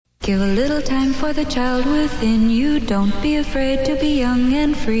Give a little time for the child within you. Don't be afraid to be young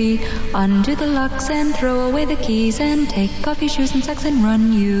and free. Undo the locks and throw away the keys and take off your shoes and socks and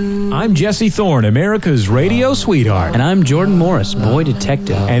run you. I'm Jesse Thorne, America's radio sweetheart. And I'm Jordan Morris, boy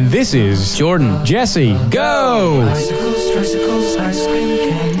detective. And this is Jordan. Jesse, go! Icicles, tricycles, ice cream,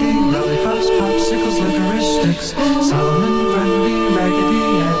 candy, lollipops, popsicles, licorice sticks, Solomon, Grundy, Raggedy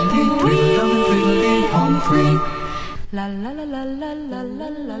Andy, Tweedledum and Tweedledee, home free. La la la la la la la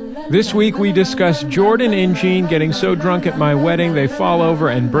la la. This week we discuss Jordan and Jean getting so drunk at my wedding they fall over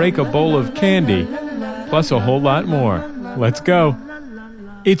and break a bowl of candy, plus a whole lot more. Let's go.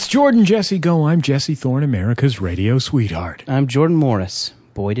 It's Jordan, Jesse, go. I'm Jesse Thorne, America's radio sweetheart. I'm Jordan Morris,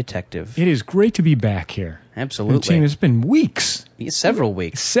 boy detective. It is great to be back here. Absolutely. And Jean, it's been weeks. Several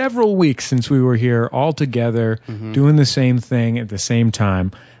weeks. Several weeks since we were here all together, doing the same thing at the same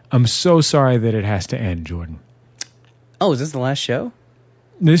time. I'm so sorry that it has to end, Jordan. Oh, is this the last show?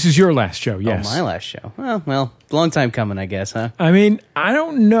 This is your last show, yes. Oh, my last show. Well, long time coming, I guess, huh? I mean, I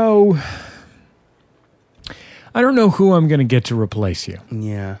don't know who I'm going to get to replace you.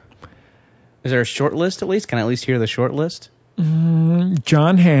 Yeah. Is there a short list at least? Can I at least hear the short list?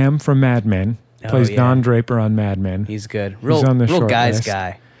 John Hamm from Mad Men plays yeah. Don Draper on Mad Men. He's good. He's on the real short guy's list.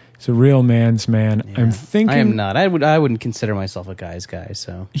 guy. He's a real man's man. Yeah. I'm thinking. I am not. I wouldn't consider myself a guy's guy.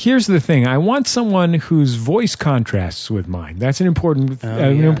 So Here's the thing. I want someone whose voice contrasts with mine. That's an important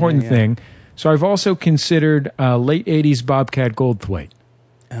thing. So I've also considered late 80s Bobcat Goldthwait.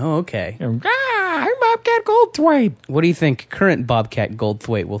 Oh, okay. I'm Bobcat Goldthwait. What do you think current Bobcat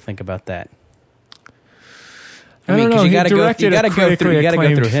Goldthwait will think about that? I don't know. You He gotta directed a critically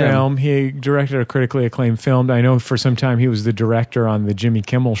acclaimed him. film. He directed a critically acclaimed film. I know for some time he was the director on the Jimmy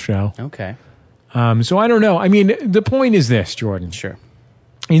Kimmel Show. Okay. So I don't know. I mean, the point is this, Jordan. Sure.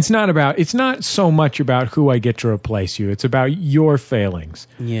 It's not so much about who I get to replace you. It's about your failings.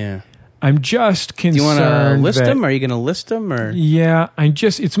 Yeah. I'm just concerned. Do you want to list them? Are you going to list them? Or? Yeah.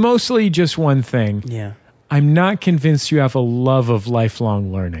 It's mostly just one thing. Yeah. I'm not convinced you have a love of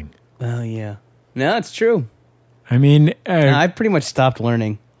lifelong learning. Oh, yeah. No, it's true. I mean, I've pretty much stopped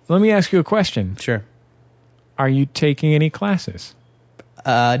learning. Let me ask you a question. Sure. Are you taking any classes?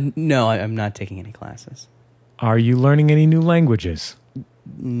 No, I'm not taking any classes. Are you learning any new languages?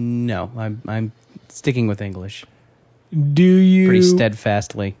 No, I'm sticking with English. Do you pretty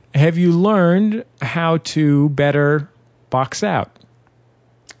steadfastly? Have you learned how to better box out?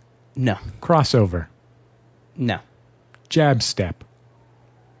 No. Crossover? No. Jab step?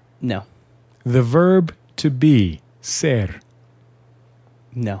 No. The verb to be, ser?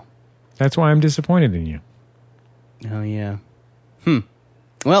 No. That's why I'm disappointed in you. Oh, yeah.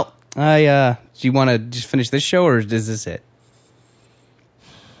 Well, do you want to just finish this show, or is this it?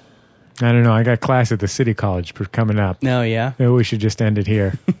 I don't know. I got class at the City College coming up. Oh, yeah? Maybe we should just end it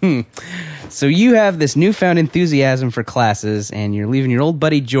here. So you have this newfound enthusiasm for classes, and you're leaving your old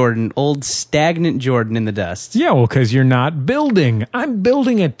buddy Jordan, old stagnant Jordan, in the dust. Yeah, well, because you're not building. I'm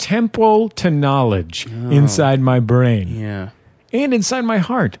building a temple to knowledge inside my brain. Yeah. And inside my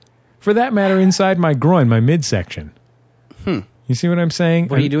heart. For that matter, inside my groin, my midsection. You see what I'm saying?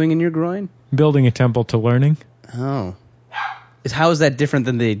 What are you doing in your groin? Building a temple to learning. Oh. How is that different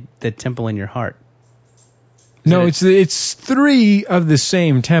than the temple in your heart? No, it's three of the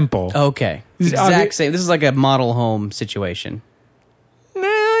same temple. Okay. Exact same. This is like a model home situation. No,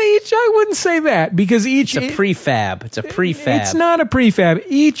 I wouldn't say that, because It's a prefab. It's a prefab. It's not a prefab.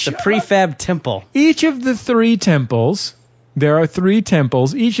 It's a prefab temple. Each of the three temples, there are three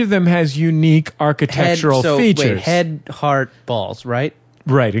temples. Each of them has unique architectural features. Wait, head, heart, balls, right?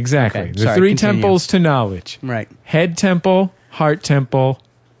 Right, exactly. Okay, The sorry, three continue. temples to knowledge. Right. Head temple, heart temple,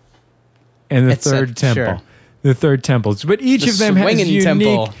 and the third temple. Sure. The third temple. But each of them has swinging unique.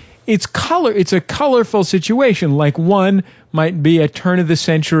 temple. It's a colorful situation. Like one might be a turn of the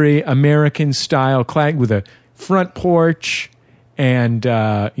century American style with a front porch and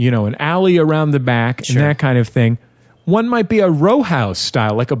an alley around the back and that kind of thing. One might be a row house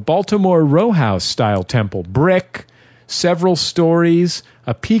style, like a Baltimore row house style temple. Brick, several stories,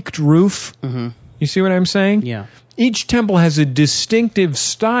 a peaked roof. Mm-hmm. You see what I'm saying? Yeah. Each temple has a distinctive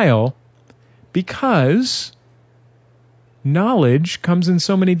style because knowledge comes in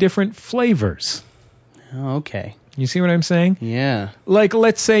so many different flavors. Oh, okay. You see what I'm saying? Yeah. Like,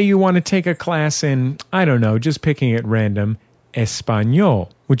 let's say you want to take a class in, I don't know, just picking at random, Español,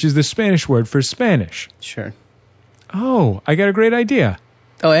 which is the Spanish word for Spanish. Sure. Oh, I got a great idea.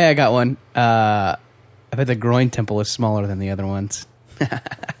 Oh, yeah, I got one. I bet the groin temple is smaller than the other ones.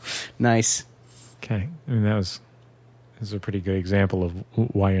 Nice. Okay. I mean, that was a pretty good example of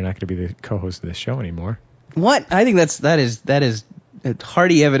why you're not going to be the co-host of this show anymore. What? I think that is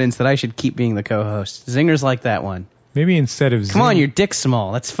hearty evidence that I should keep being the co-host. Zingers like that one. Maybe instead of Come on, your dick's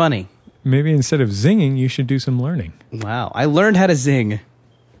small. That's funny. Maybe instead of zinging, you should do some learning. Wow, I learned how to zing.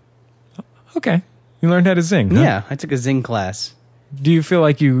 Okay. You learned how to zing, huh? Yeah, I took a zing class. Do you feel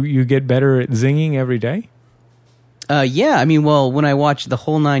like you get better at zinging every day? Yeah, I mean, well, when I watch the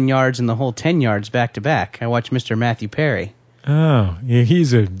whole 9 yards and the whole 10 yards back to back, I watch Mr. Matthew Perry. Oh, yeah,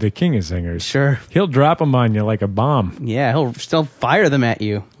 he's the king of zingers. Sure. He'll drop them on you like a bomb, Yeah, he'll still fire them at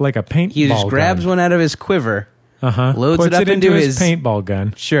you. like a paintball He just grabs gun. one out of his quiver. loads Puts it up into into his his- paintball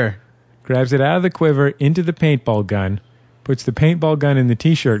gun, Sure. grabs it out of the quiver into the paintball gun, puts the paintball gun in the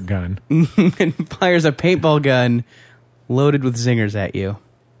t-shirt gun, And fires a paintball gun loaded with zingers at you.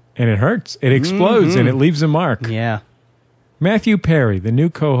 and it hurts. It explodes, and it leaves a mark. Yeah. Matthew Perry, the new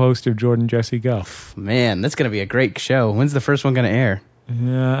co-host of Jordan Jesse Go. Man, that's going to be a great show. When's the first one going to air?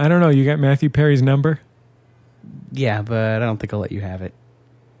 I don't know. You got Matthew Perry's number? Yeah, but I don't think I'll let you have it.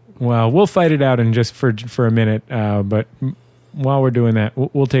 Well, we'll fight it out in just for a minute. But while we're doing that,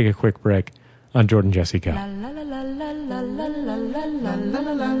 we'll take a quick break on Jordan Jesse Go.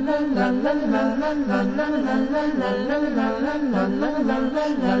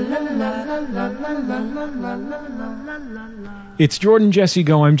 It's Jordan Jesse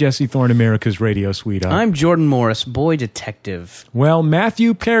Go. I'm Jesse Thorne, America's radio sweetheart. I'm Jordan Morris, boy detective. Well,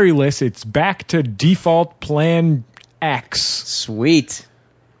 Matthew Perryless, it's back to default plan X. Sweet.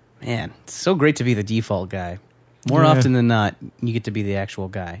 Man, it's so great to be the default guy. More Yeah. often than not, you get to be the actual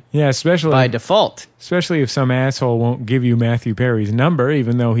guy. Yeah, especially By default. if some asshole won't give you Matthew Perry's number,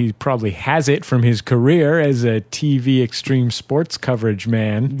 even though he probably has it from his career as a TV extreme sports coverage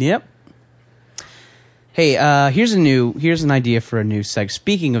man. Yep. Hey, here's an idea for a new segment.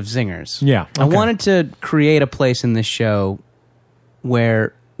 Speaking of zingers. Yeah, I okay. wanted to create a place in this show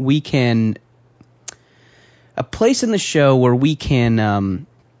where we can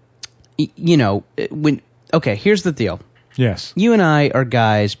okay, here's the deal. Yes. You and I are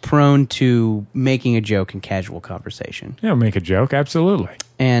guys prone to making a joke in casual conversation. Yeah, make a joke, absolutely.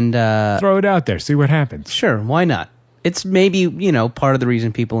 And Throw it out there, see what happens. sure, why not? It's maybe, part of the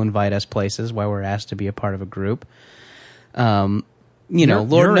reason people invite us places, why we're asked to be a part of a group. Lord You're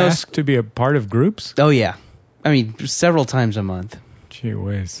knows. asked to be a part of groups? Oh, yeah. I mean, several times a month. Gee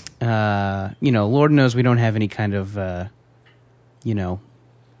whiz. Lord knows we don't have any kind of,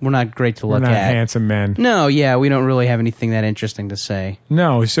 we're not great to We're look not at. handsome men. No, yeah, we don't really have anything that interesting to say.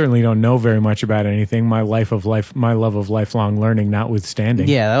 No, we certainly don't know very much about anything. My love of lifelong learning notwithstanding.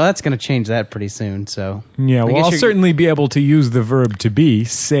 Yeah, well, that's going to change that pretty soon, so. Yeah, I well, guess I'll you're- certainly be able to use the verb to be,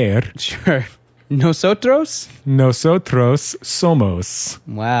 ser. Sure. Nosotros? Nosotros somos.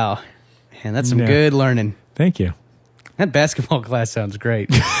 Wow. Man, that's some Yeah. good learning. Thank you. That basketball class sounds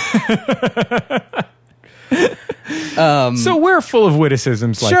great. So we're full of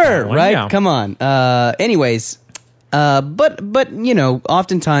witticisms like Sure, that one. right? Yeah. Come on. Anyways, but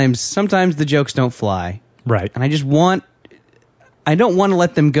sometimes the jokes don't fly. Right. And I don't want to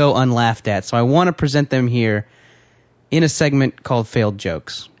let them go unlaughed at, so I want to present them here in a segment called Failed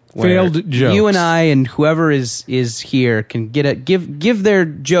Jokes. where Failed jokes. You and I and whoever is here can give their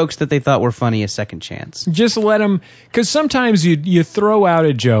jokes that they thought were funny a second chance. Just let them, because sometimes you throw out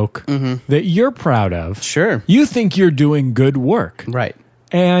a joke that you're proud of. Sure. You think you're doing good work. Right.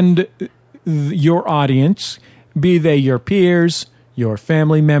 And your audience, be they your peers, your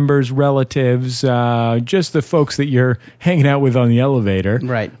family members, relatives, just the folks that you're hanging out with on the elevator,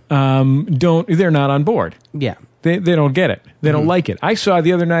 Right. they're not on board. Yeah. They don't get it. They don't like it. I saw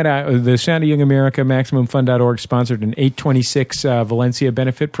the other night, the Sound of Young America, MaximumFun.org sponsored an 826 Valencia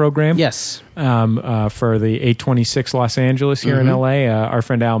benefit program. Yes. For the 826 Los Angeles here in L.A. Our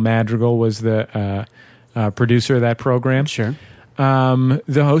friend Al Madrigal was the producer of that program. Sure. The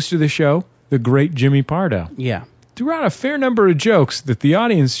host of the show, the great Jimmy Pardo, Yeah. threw out a fair number of jokes that the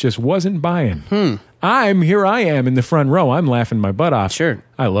audience just wasn't buying. Here I am in the front row. I'm laughing my butt off. Sure.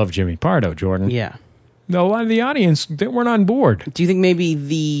 I love Jimmy Pardo, Jordan. Yeah. No, a lot of the audience, they weren't on board. Do you think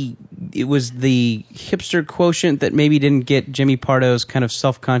maybe it was the hipster quotient that maybe didn't get Jimmy Pardo's kind of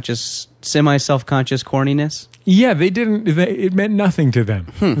self-conscious, semi-self-conscious corniness? Yeah, it meant nothing to them.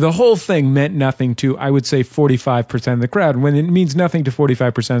 The whole thing meant nothing to, I would say, 45% of the crowd. When it means nothing to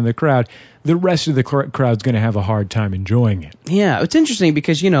 45% of the crowd, the rest of the crowd's going to have a hard time enjoying it. Yeah, it's interesting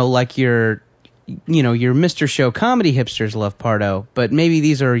because, like your Mr. Show comedy hipsters love Pardo, but maybe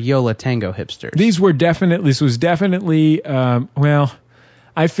these are Yola Tango hipsters. This was definitely,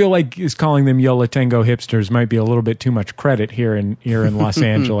 I feel like is calling them Yo La Tengo hipsters might be a little bit too much credit here in Los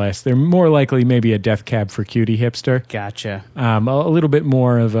Angeles. They're more likely maybe a Death Cab for Cutie hipster. Gotcha. A little bit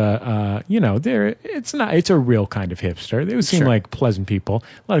more of a, it's a real kind of hipster. They would seem Sure. like pleasant people,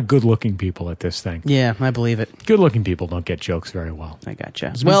 a lot of good-looking people at this thing. Yeah, I believe it. Good-looking people don't get jokes very well. I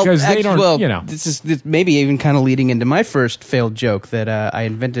gotcha. because they don't, This is maybe even kind of leading into my first failed joke that I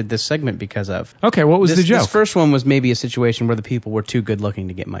invented this segment because of. Okay, what was the joke? This first one was maybe a situation where the people were too good-looking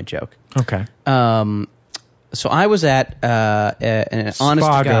to get my joke. Okay. So I was at an honest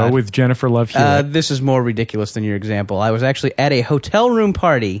to Spago God. with Jennifer Love Hewitt. This is more ridiculous than your example. I was actually at a hotel room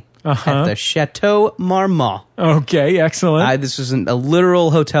party at the Chateau Marmont. Okay, excellent. This was a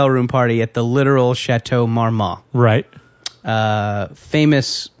literal hotel room party at the literal Chateau Marmont. Right.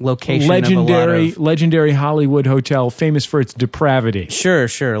 Famous location of a lot of... Legendary Hollywood hotel, famous for its depravity. Sure.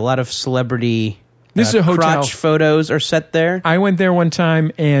 A lot of celebrity This is a hotel. crotch photos are set there. I went there one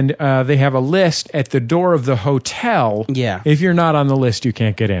time, and they have a list at the door of the hotel. Yeah. If you're not on the list, you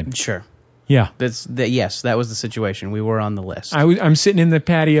can't get in. Sure. Yeah. Yes, that was the situation. We were on the list. I'm sitting in the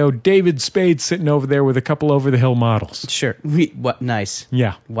patio. David Spade's sitting over there with a couple over-the-hill models. Sure. What? Nice.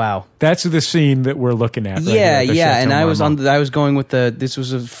 Yeah. Wow. That's the scene that we're looking at. Right here at the Chateau and I was Marmont. I was going with this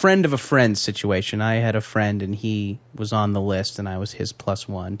was a friend of a friend situation. I had a friend and he was on the list and I was his plus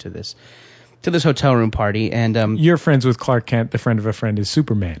one to this hotel room party and You're friends with Clark Kent. The friend of a friend is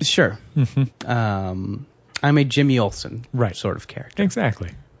Superman. sure. I'm a Jimmy Olsen sort of character Exactly.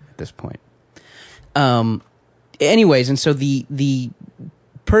 at this point. Anyways, and so the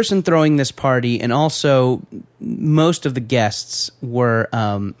person throwing this party and also most of the guests were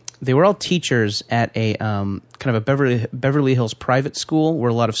they were all teachers at a kind of a Beverly Hills private school where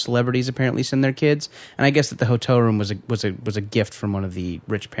a lot of celebrities apparently send their kids. And I guess that the hotel room was a gift from one of the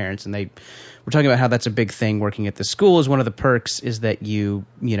rich parents. And they were talking about how that's a big thing working at the school. Is one of the perks is that you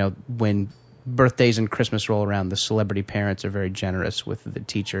know when birthdays and Christmas roll around, the celebrity parents are very generous with the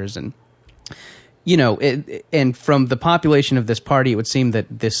teachers and. You know, and from the population of this party, it would seem that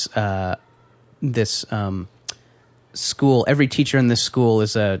this school, every teacher in this school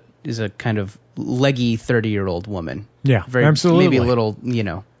is a kind of leggy 30-year-old woman. Yeah, very, absolutely. Maybe a little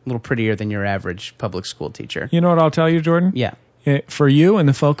prettier than your average public school teacher. You know what I'll tell you, Jordan? Yeah. For you and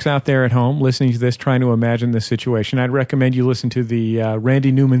the folks out there at home listening to this, trying to imagine this situation, I'd recommend you listen to the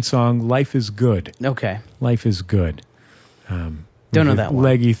Randy Newman song "Life Is Good." Okay. Life is good. Don't know that one.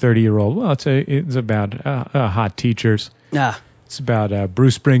 Leggy 30-year-old. Well, it's about hot teachers. It's about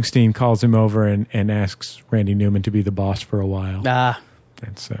Bruce Springsteen calls him over and asks Randy Newman to be the boss for a while.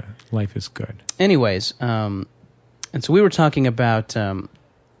 That's Life is Good. Anyways, and so we were talking about.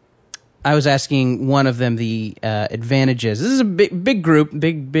 I was asking one of them the advantages. This is a big group,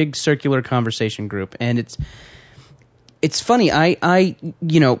 big circular conversation group, and it's funny. I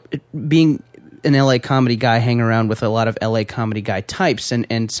being an LA comedy guy, hang around with a lot of LA comedy guy types,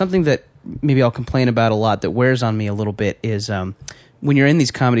 and something that maybe I'll complain about a lot that wears on me a little bit is when you're in these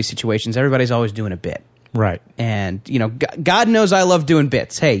comedy situations, everybody's always doing a bit. Right. And, God knows I love doing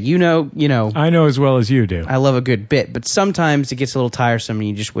bits. Hey, you know. I know as well as you do. I love a good bit, but sometimes it gets a little tiresome and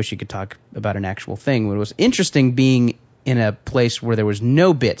you just wish you could talk about an actual thing. What was interesting being in a place where there was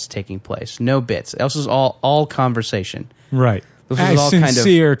no bits taking place. No bits. This was all conversation. Right. This was all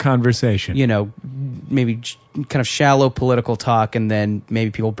sincere conversation. Maybe kind of shallow political talk, and then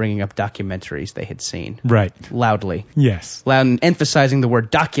maybe people bringing up documentaries they had seen. Right. Loudly. Yes. Loud and emphasizing the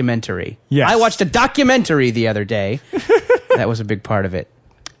word documentary. Yes. I watched a documentary the other day. That was a big part of it.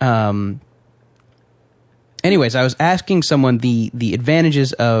 Anyways, I was asking someone the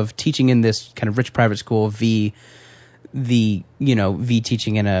advantages of teaching in this kind of rich private school v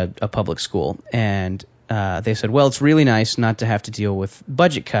teaching in a public school, and they said, well, it's really nice not to have to deal with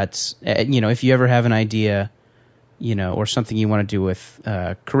budget cuts. If you ever have an idea, or something you want to do with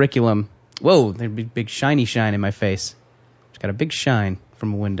curriculum. Whoa, there'd be big shiny shine in my face. It's got a big shine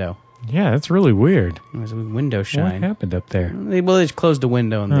from a window. Yeah, that's really weird. There's a window shine. What happened up there? They just closed the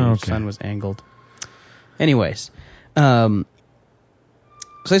window and the sun was angled. Anyways, so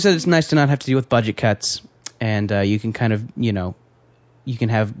they said it's nice to not have to deal with budget cuts, and you can kind of, you can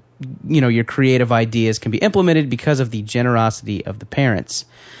have, your creative ideas can be implemented because of the generosity of the parents.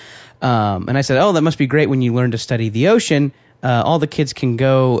 And I said, oh, that must be great when you learn to study the ocean. All the kids can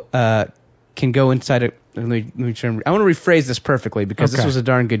go inside a... I want to rephrase this perfectly because this was a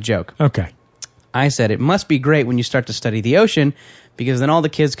darn good joke. Okay. I said, it must be great when you start to study the ocean because then all the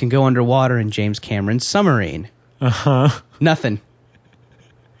kids can go underwater in James Cameron's submarine. Uh-huh. Nothing.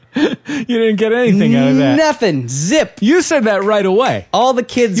 You didn't get anything out of that. Nothing. Zip. You said that right away. All the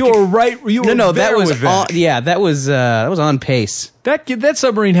kids. You were right. You were No, there that was with that. that was on pace. That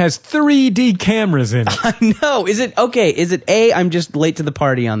submarine has 3D cameras in it. I know. Is it okay? Is it A, I'm just late to the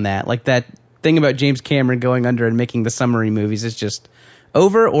party on that? Like that thing about James Cameron going under and making the submarine movies is just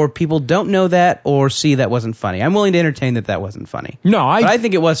over, or people don't know that, or C, that wasn't funny. I'm willing to entertain that wasn't funny. No, but I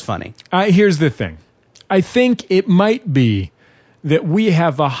think it was funny. Here's the thing. I think it might be that we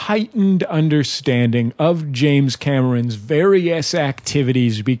have a heightened understanding of James Cameron's various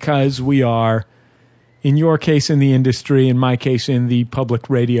activities because we are, in your case, in the industry, in my case, in the public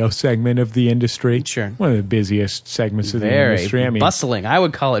radio segment of the industry. Sure. One of the busiest segments of the industry. I mean, bustling. I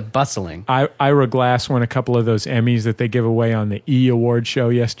would call it bustling. Ira Glass won a couple of those Emmys that they give away on the E Award show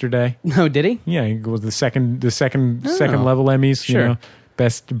yesterday. No, did he? Yeah, it was the second level Emmys. Sure. You know,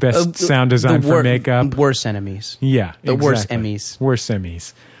 best sound design for makeup. Worst enemies. Yeah, The exactly. worst Emmys. Worst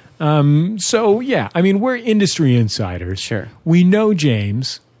Emmys. So yeah, I mean, we're industry insiders. Sure. We know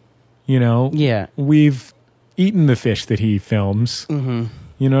James. You know. Yeah. We've eaten the fish that he films. Mm-hmm.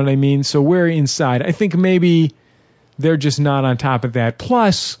 You know what I mean? So we're inside. I think maybe they're just not on top of that.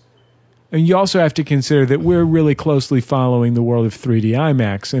 Plus, and you also have to consider that we're really closely following the world of 3D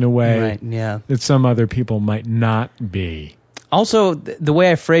IMAX in a way Right, yeah. that some other people might not be. Also, the way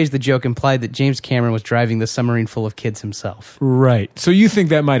I phrased the joke implied that James Cameron was driving the submarine full of kids himself. Right. So you think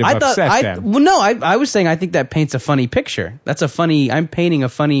that might have upset them? Well, no, I was saying I think that paints a funny picture. I'm painting a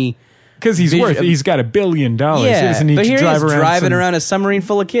funny... Because he's got $1 billion. Yeah, he doesn't need but to here drive he is around driving around a submarine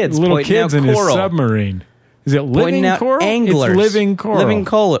full of kids. little pointing kids out in his coral. submarine. Is it living Pointing out coral? anglers. It's living coral. Living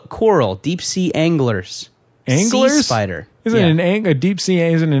coral. Deep sea anglers. Anglers? Sea spider. Isn't Yeah. a deep sea?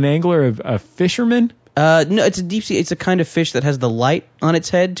 Isn't an angler a fisherman? No, it's a deep sea. It's a kind of fish that has the light on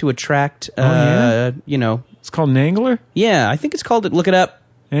its head to attract. yeah? You know. It's called an angler. Yeah, I think it's called. Look it up.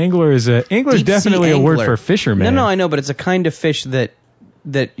 Angler is Deep-sea definitely a word angler. for fisherman. No, I know, but it's a kind of fish that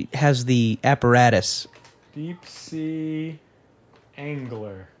has the apparatus. Deep sea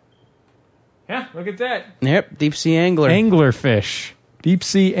angler. Yeah, look at that. Yep, deep sea angler. Anglerfish. Deep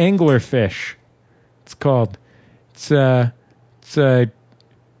sea anglerfish. It's called. It's a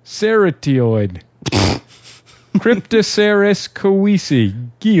ceratioid. Cryptoceras coesi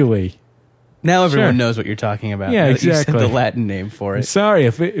gili. Now everyone Sure. knows what you're talking about. Yeah, now that you exactly. said the Latin name for it. Sorry,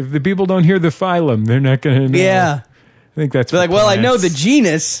 if the people don't hear the phylum, they're not going to know. Yeah. I think that's They're like, well, I know the plants.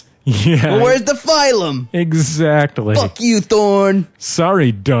 genus, Yeah. but where's the phylum? Exactly. Fuck you, Thorn.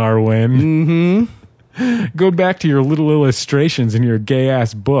 Sorry, Darwin. Mm-hmm. Go back to your little illustrations in your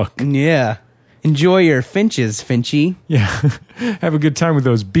gay-ass book. Yeah. Enjoy your finches, Finchy. Yeah. Have a good time with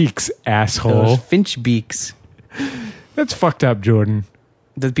those beaks, asshole. Those finch beaks. That's fucked up, Jordan.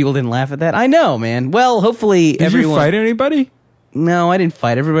 The people didn't laugh at that? I know, man. Well, hopefully Did everyone... you fight anybody? No, I didn't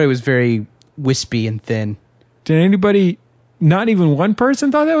fight. Everybody was very wispy and thin. Did anybody, not even one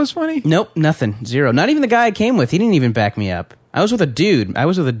person thought that was funny? Nope, nothing. Zero. Not even the guy I came with. He didn't even back me up. I was with a dude.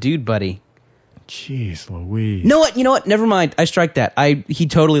 buddy. Jeez Louise. You know what? Never mind. I strike that. He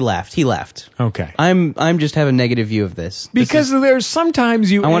totally laughed. He laughed. Okay. I'm just have a negative view of this. Because there's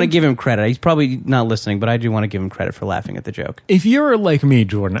sometimes you... I want to give him credit. He's probably not listening, but I do want to give him credit for laughing at the joke. If you're like me,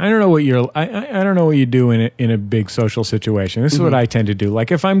 Jordan, I don't know what I don't know what you do in a big social situation. This is what I tend to do.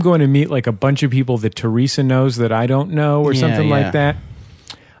 Like if I'm going to meet like a bunch of people that Teresa knows that I don't know or something like that,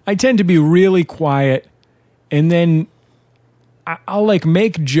 I tend to be really quiet, and then I'll like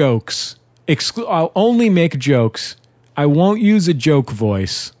make jokes. I'll only make jokes. I won't use a joke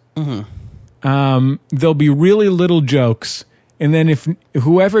voice. There'll be really little jokes, and then if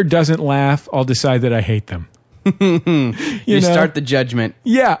whoever doesn't laugh, I'll decide that I hate them. You start the judgment.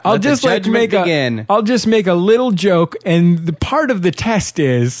 Yeah, I'll Let the just like judgment begin. I'll just make a little joke, and the part of the test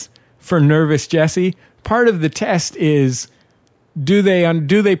is for nervous Jesse. Part of the test is do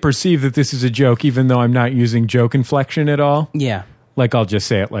they perceive that this is a joke, even though I'm not using joke inflection at all? Yeah, Like I'll just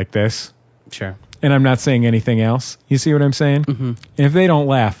say it like this, sure. and I'm not saying anything else. You see what I'm saying? Mm-hmm. And if they don't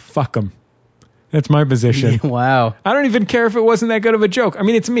laugh, fuck them. That's my position. Wow. I don't even care if it wasn't that good of a joke. I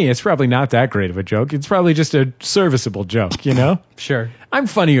mean, it's me. It's probably not that great of a joke. It's probably just a serviceable joke, you know? Sure. I'm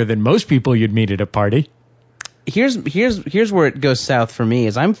funnier than most people you'd meet at a party. Here's where it goes south for me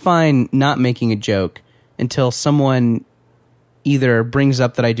is I'm fine not making a joke until someone either brings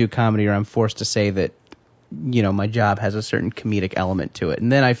up that I do comedy or I'm forced to say that, my job has a certain comedic element to it. And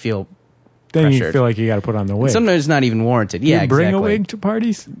then I feel Then pressured. you feel like you got to put on the wig. Sometimes it's not even warranted. Do Yeah, you bring exactly. a wig to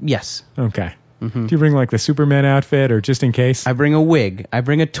parties? Yes. Okay. Do you bring like the Superman outfit or just in case? I bring a wig. I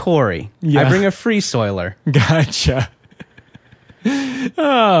bring a Tory. Yeah. I bring a free soiler. Gotcha.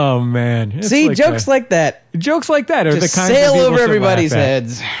 Oh man. It's See, like jokes like that jokes like that are just the kind sail of people over should everybody's laugh at.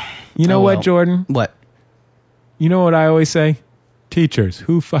 heads. You know Oh, what, well. Jordan? What? You know what I always say? Teachers,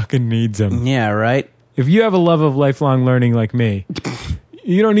 who fucking needs them? Yeah, right? If you have a love of lifelong learning like me,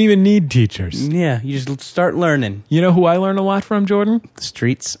 you don't even need teachers. Yeah, you just start learning. You know who I learn a lot from, Jordan? The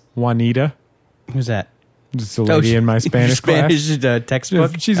streets. Juanita. Who's that? Just a lady in my Spanish class. Spanish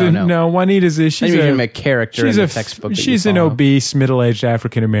textbook? She's Oh, no, Juanita's a, she's I a, mean, a character she's in a, the textbook. that she's you an follow. obese, middle-aged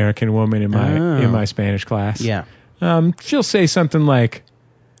African-American woman in my Spanish class. Yeah. She'll say something like,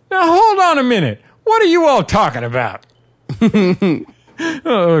 "Now hold on a minute. What are you all talking about?"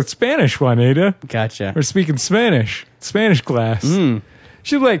 Oh, it's Spanish, Juanita. Gotcha. We're speaking Spanish. Spanish class. Mm.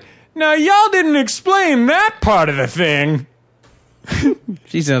 She's like, "Now y'all didn't explain that part of the thing."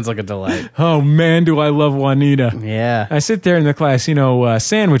 She sounds like a delight. Oh man, do I love Juanita. Yeah. I sit there in the class,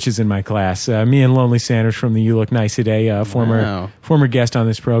 Sandwiches in my class. Me and Lonely Sandwich from the You Look Nice Today, former guest on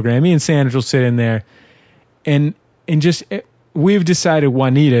this program. Me and Sandwich will sit in there, and just we've decided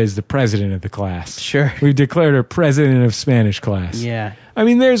Juanita is the president of the class. Sure. We've declared her president of Spanish class. Yeah. I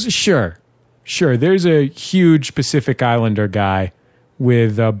mean, there's there's a huge Pacific Islander guy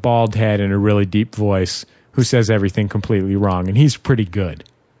with a bald head and a really deep voice who says everything completely wrong, and he's pretty good.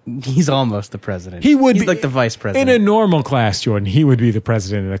 He's almost the president. He's like the vice president. In a normal class, Jordan, he would be the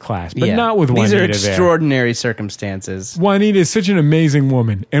president of the class, but Yeah. not with Juanita These are there. extraordinary circumstances. Juanita is such an amazing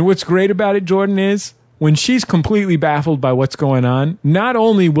woman, and what's great about it, Jordan, is when she's completely baffled by what's going on, not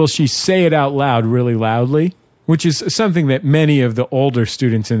only will she say it out loud really loudly, which is something that many of the older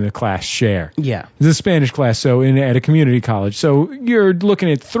students in the class share. Yeah. It's a Spanish class, so at a community college. So you're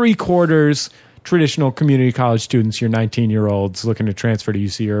looking at 3/4 traditional community college students, your 19-year-olds looking to transfer to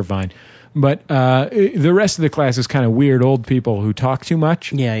UC Irvine. But the rest of the class is kind of weird old people who talk too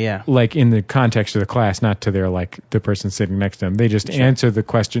much. Yeah, yeah. Like in the context of the class, not to the person sitting next to them. They just answer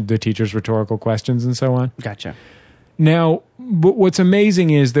the teacher's rhetorical questions and so on. Gotcha. Now, but what's amazing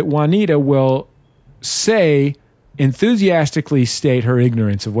is that Juanita will enthusiastically state her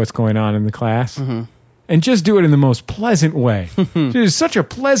ignorance of what's going on in the class, and just do it in the most pleasant way. She's such a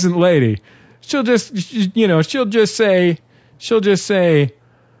pleasant lady. She'll just say,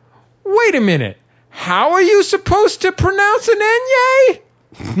 "Wait a minute, how are you supposed to pronounce an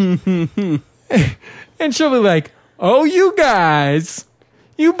enye?" And she'll be like, "Oh, you guys,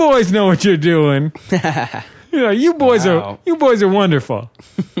 you boys know what you're doing. You boys Wow. are wonderful."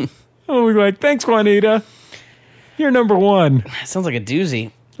 Oh, we're like, "Thanks, Juanita. You're number one." Sounds like a doozy.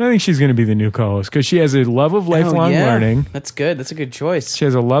 I think she's going to be the new co-host because she has a love of lifelong learning. That's good. That's a good choice. She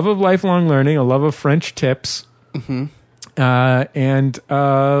has a love of lifelong learning, a love of French tips, and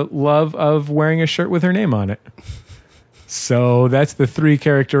love of wearing a shirt with her name on it. So that's the three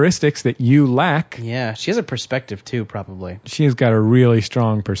characteristics that you lack. Yeah, she has a perspective too, probably. She's got a really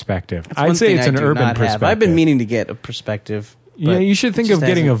strong perspective. I'd say it's an urban perspective. I've been meaning to get a perspective. Yeah, you should think it of just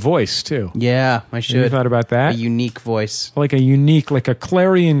getting a hasn't. voice too. Yeah, I Have should. you thought about that? A unique voice. Like a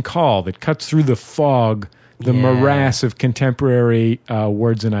clarion call that cuts through the fog, the Yeah. morass of contemporary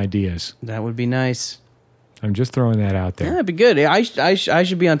words and ideas. That would be nice. I'm just throwing that out Yeah, there. that'd be good. I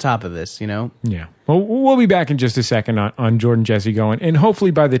should be on top of this, you know? Yeah. Well, we'll be back in just a second on Jordan Jesse going, and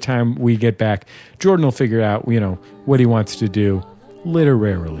hopefully by the time we get back, Jordan will figure out, what he wants to do,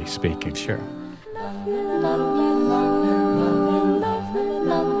 literarily speaking. Sure.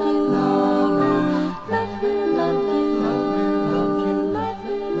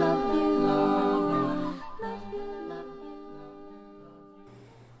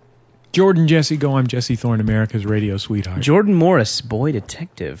 Jordan Jesse Go. I'm Jesse Thorne, America's radio sweetheart. Jordan Morris, boy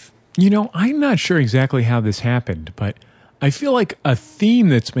detective. I'm not sure exactly how this happened, but I feel like a theme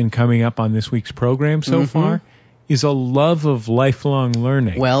that's been coming up on this week's program so far is a love of lifelong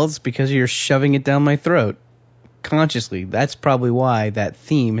learning. Well, it's because you're shoving it down my throat consciously. That's probably why that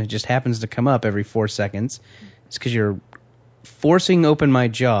theme just happens to come up every 4 seconds. It's because you're forcing open my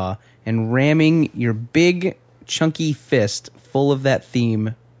jaw and ramming your big, chunky fist full of that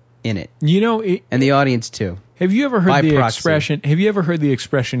theme in it. And the audience too. Have you ever heard By the proxy. expression? Have you ever heard the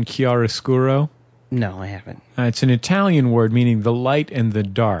expression chiaroscuro? No, I haven't. It's an Italian word meaning the light and the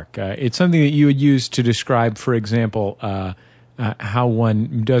dark. It's something that you would use to describe, for example, how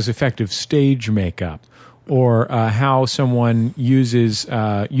one does effective stage makeup, or how someone uses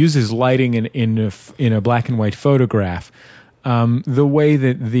lighting in a black and white photograph. The way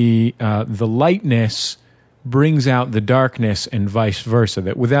that the lightness brings out the darkness, and vice versa.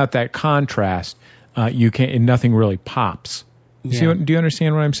 That without that contrast, nothing really pops. Yeah. Do you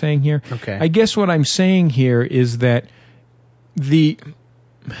understand what I'm saying here? Okay. I guess what I'm saying here is that that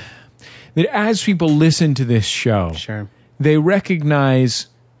as people listen to this show, Sure. they recognize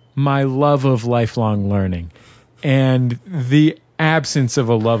my love of lifelong learning and the absence of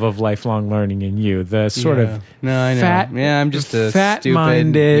a love of lifelong learning in you. The sort of no, I know. fat, I'm just a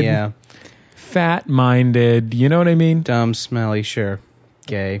fat-minded, stupid, fat-minded. You know what I mean? dumb, smelly, sure,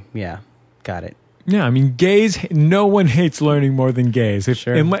 gay. Yeah, got it. Yeah, I mean, gays. No one hates learning more than gays,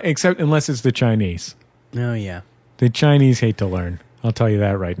 Sure. except unless it's the Chinese. Oh yeah. The Chinese hate to learn. I'll tell you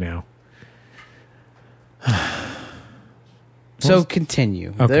that right now. So continue.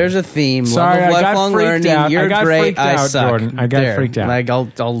 Okay. There's a theme. Sorry, Love of I got lifelong freaked learning. out. You're I got great. freaked I out, suck. Jordan. I got There. freaked out. Like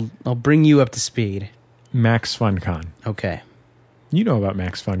I'll bring you up to speed. Max FunCon. Okay. You know about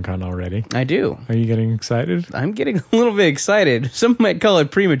Max FunCon already. I do. Are you getting excited? I'm getting a little bit excited. Some might call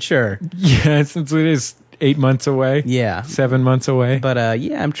it premature. Yeah, since it is 8 months away. Yeah. 7 months away. But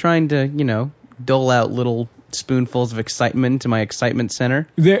yeah, I'm trying to, dole out little spoonfuls of excitement to my excitement center.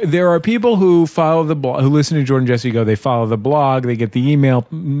 There are people who follow the blog, who listen to Jordan Jesse Go. They follow the blog. They get the email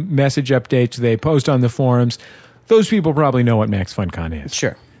message updates. They post on the forums. Those people probably know what Max FunCon is.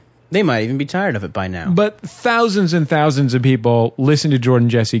 Sure. They might even be tired of it by now. But thousands and thousands of people listen to Jordan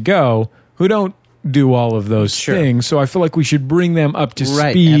Jesse Go who don't do all of those Sure. things. So I feel like we should bring them up to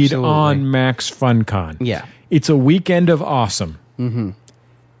Right, speed absolutely. on Max FunCon. Yeah. It's a weekend of awesome. Mm-hmm.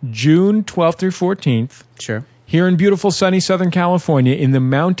 June 12th through 14th. Sure. Here in beautiful sunny Southern California in the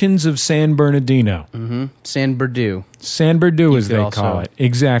mountains of San Bernardino. Mm-hmm. San Berdue. San Berdue, as could they also- call it.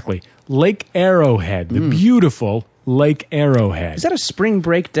 Exactly. Lake Arrowhead, the beautiful Lake Arrowhead. Is that a spring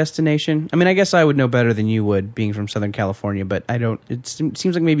break destination? I mean, I guess I would know better than you would, being from Southern California, but I don't. It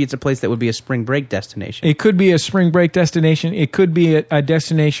seems like maybe it's a place that would be a spring break destination. It could be a spring break destination. It could be a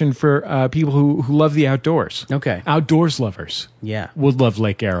destination for people who love the outdoors. Okay. Outdoors lovers Yeah. would love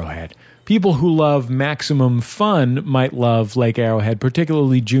Lake Arrowhead. People who love maximum fun might love Lake Arrowhead,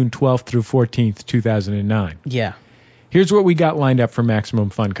 particularly June 12th through 14th, 2009. Yeah. Here's what we got lined up for Maximum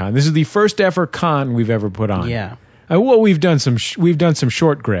Fun Con. This is the first ever con we've ever put on. Yeah. Well, we've done some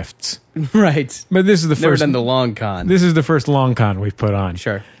short grifts, Right. but this is the Never first. done the long con. This is the first long con we've put on.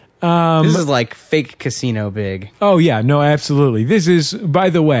 Sure. This is like fake casino big. Oh yeah, no, absolutely. This is,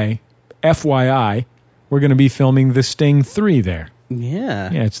 by the way, FYI, we're going to be filming The Sting 3 there.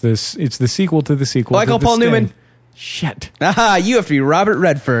 Yeah. Yeah, it's the sequel to the sequel. Well, I to call The Paul Sting. Newman. Shit. Aha, you have to be Robert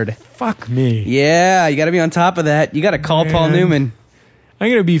Redford. Fuck me. Yeah, you got to be on top of that. You got to call Paul Man. Newman. I'm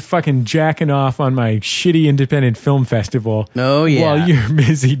going to be fucking jacking off on my shitty independent film festival. Oh, yeah. While you're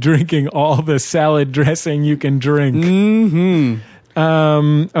busy drinking all the salad dressing you can drink.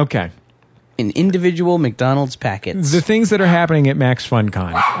 Mm-hmm. Okay. In individual McDonald's packets. The things that are happening at Max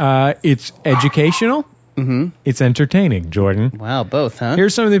FunCon. It's educational. Mm-hmm. It's entertaining, Jordan. Wow, both, huh?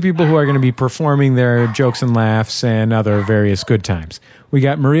 Here's some of the people who are going to be performing their jokes and laughs and other various good times. We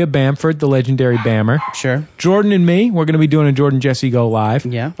got Maria Bamford, the legendary Bammer. Sure. Jordan and me, we're going to be doing a Jordan Jesse Go live.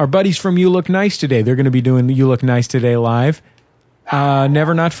 Yeah. Our buddies from You Look Nice Today, they're going to be doing You Look Nice Today live.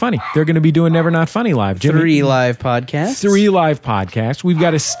 Never Not Funny. They're going to be doing Never Not Funny live. Jimmy, 3 live podcasts. 3 live podcasts. We've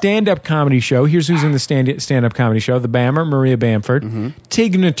got a stand-up comedy show. Here's who's in the stand-up comedy show. The Bammer, Maria Bamford.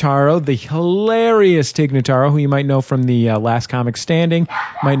 Tig Notaro, the hilarious Tig Notaro, who you might know from the Last Comic Standing.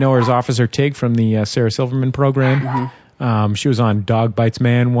 Might know her as Officer Tig from the Sarah Silverman program. She was on Dog Bites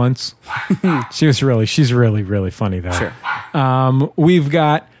Man once. She's really, really funny, though. Sure. We've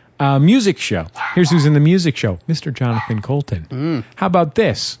got a music show. Here's who's in the music show. Mr. Jonathan Colton. How about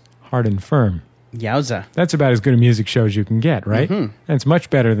this? Hard and Firm. Yowza. That's about as good a music show as you can get, right? That's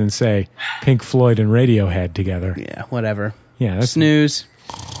much better than, say, Pink Floyd and Radiohead together. Yeah, whatever. Yeah, that's Snooze.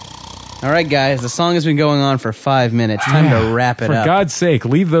 All right, guys, the song has been going on for 5 minutes. Time to wrap it For up. God's sake,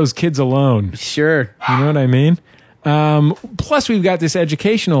 leave those kids alone. Sure. You know what I mean? Plus, we've got this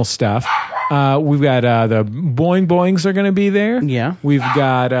educational stuff. We've got the Boing Boings are going to be there. Yeah. We've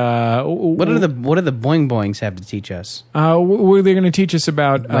got What do the Boing Boings have to teach us? they're going to teach us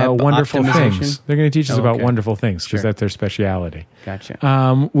about Web wonderful optimization? things. They're going to teach us Oh, about okay. wonderful things because Sure. that's their speciality.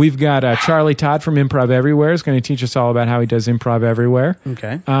 Gotcha. We've got Charlie Todd from Improv Everywhere is going to teach us all about how he does Improv Everywhere.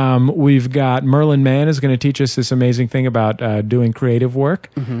 Okay. We've got Merlin Mann is going to teach us this amazing thing about doing creative work.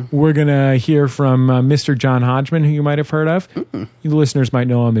 We're going to hear from Mr. John Hodgman, who you might have heard of. You listeners might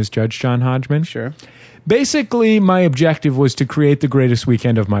know him as Judge John Hodgman. Sure. Basically, my objective was to create the greatest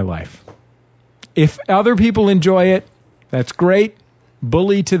weekend of my life. If other people enjoy it, that's great.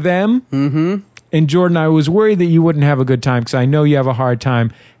 Bully to them. Mm-hmm. And Jordan, I was worried that you wouldn't have a good time because I know you have a hard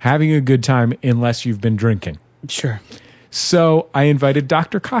time having a good time unless you've been drinking. Sure. So I invited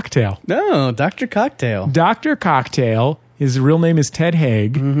Dr. Cocktail. No, Dr. Cocktail. Dr. Cocktail, his real name is Ted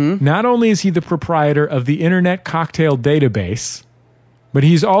Haig. Not only is he the proprietor of the Internet Cocktail Database, but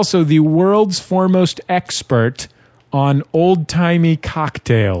he's also the world's foremost expert on old-timey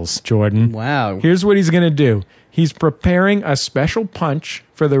cocktails, Jordan. Wow. Here's what he's going to do. He's preparing a special punch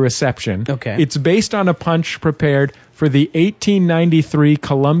for the reception. Okay. It's based on a punch prepared for the 1893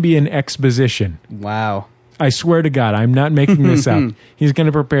 Columbian Exposition. Wow. I swear to God, I'm not making this up. He's going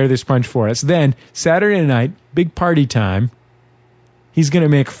to prepare this punch for us. Then, Saturday night, big party time, he's going to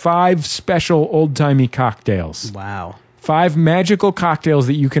make 5 special old-timey cocktails. Wow. 5 magical cocktails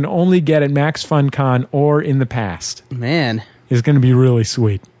that you can only get at Max Fun Con or in the past. Man. It's going to be really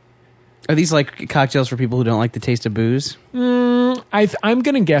sweet. Are these like cocktails for people who don't like the taste of booze? I'm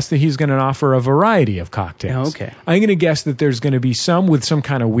going to guess that he's going to offer a variety of cocktails. Oh, okay. I'm going to guess that there's going to be some with some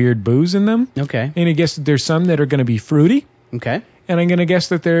kind of weird booze in them. Okay. I'm going to guess that there's some that are going to be fruity. Okay. And I'm going to guess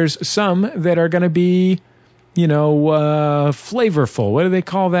that there's some that are going to be, flavorful. What do they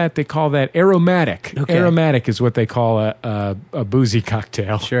call that? They call that aromatic. Okay. Aromatic is what they call a boozy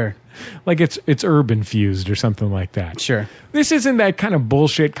cocktail. Sure. Like it's herb infused or something like that. Sure. This isn't that kind of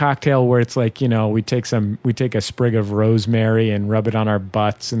bullshit cocktail where it's like, we take a sprig of rosemary and rub it on our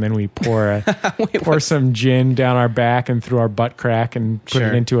butts, and then we pour some gin down our back and through our butt crack and put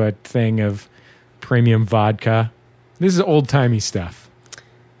it into a thing of premium vodka. This is old-timey stuff.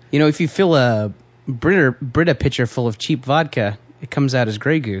 If you fill a Brita pitcher full of cheap vodka, it comes out as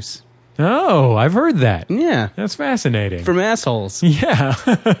Grey Goose. Oh, I've heard that. Yeah. That's fascinating. From assholes. Yeah.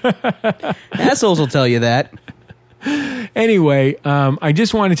 Assholes will tell you that. Anyway, I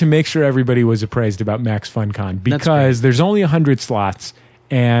just wanted to make sure everybody was appraised about Max Fun Con because there's only 100 slots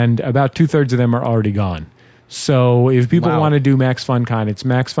and about 2/3 of them are already gone. So if people want to do Max Fun Con, it's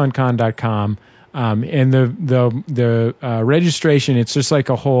maxfuncon.com. And the registration, it's just like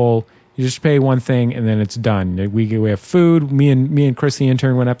a whole. You just pay one thing and then it's done. We have food. Me and Chris, the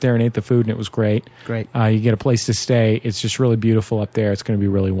intern, went up there and ate the food and it was great. Great. You get a place to stay. It's just really beautiful up there. It's going to be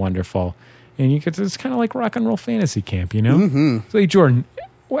really wonderful. And it's kind of like rock and roll fantasy camp, Mm-hmm. So, hey, Jordan,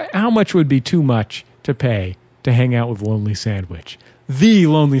 how much would be too much to pay to hang out with Lonely Sandwich? The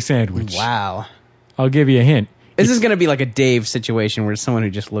Lonely Sandwich. Wow. I'll give you a hint. This is going to be like a Dave situation where someone who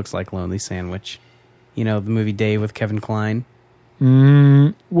just looks like Lonely Sandwich. The movie Dave with Kevin Kline.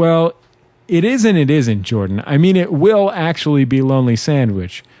 Well, it is and it isn't, Jordan. I mean, it will actually be Lonely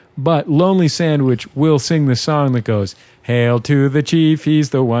Sandwich, but Lonely Sandwich will sing the song that goes, "Hail to the chief, he's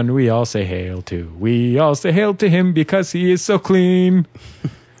the one we all say hail to. We all say hail to him because he is so clean."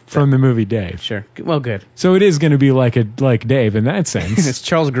 From the movie Dave. Sure. Well, good. So it is going to be like Dave in that sense. Is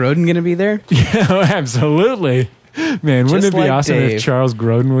Charles Grodin going to be there? Yeah, absolutely. Man, wouldn't it be awesome if Charles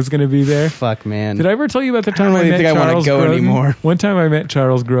Grodin was going to be there? Fuck, man. Did I ever tell you about the time I met think Charles I want to go Grodin? anymore. One time I met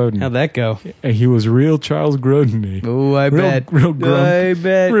Charles Grodin. How'd that go? He was real Charles Grodin-y. Oh, I bet. Real grumpy. I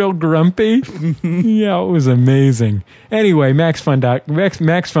bet. Real grumpy. Yeah, it was amazing. Anyway,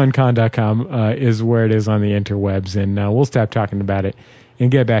 maxfuncon.com is where it is on the interwebs, and we'll stop talking about it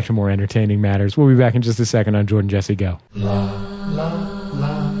and get back to more entertaining matters. We'll be back in just a second on Jordan Jesse Go.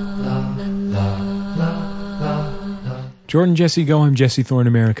 Jordan Jesse Go. I'm Jesse Thorne,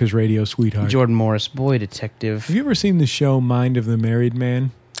 America's radio sweetheart. Jordan Morris, boy detective. Have you ever seen the show Mind of the Married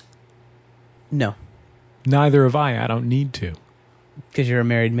Man? No. Neither have I. I don't need to. Because you're a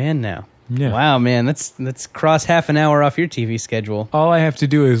married man now. Yeah. Wow, man, let's cross half an hour off your TV schedule. All I have to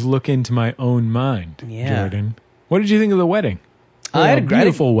do is look into my own mind, Jordan. What did you think of the wedding? I had a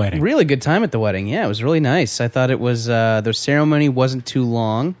beautiful wedding. Really good time at the wedding. Yeah, it was really nice. I thought it was the ceremony wasn't too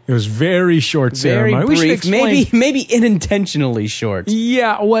long. It was very short ceremony. Very brief, maybe unintentionally short.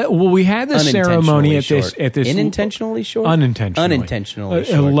 Yeah, well, we had the ceremony at this unintentionally short. Unintentionally short.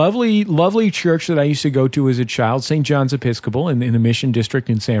 A lovely church that I used to go to as a child, St. John's Episcopal in the Mission District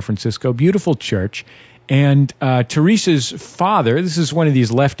in San Francisco. Beautiful church. And Teresa's father, this is one of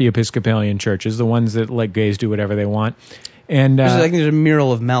these lefty Episcopalian churches, the ones that let gays do whatever they want. And there's a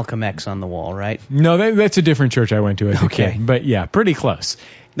mural of Malcolm X on the wall, right? No, that's a different church I went to as a kid. But yeah, pretty close.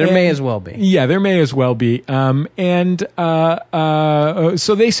 There may as well be. Yeah, there may as well be. So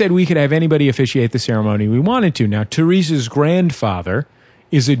they said we could have anybody officiate the ceremony we wanted to. Now, Teresa's grandfather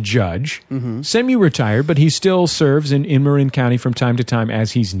is a judge, semi-retired, but he still serves in Marin County from time to time as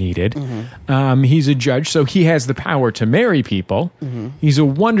he's needed. He's a judge, so he has the power to marry people. He's a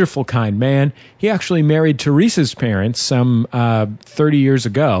wonderful, kind man. He actually married Teresa's parents some 30 years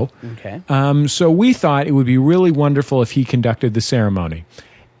ago. Okay. So we thought it would be really wonderful if he conducted the ceremony.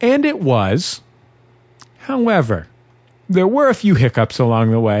 And it was. However, there were a few hiccups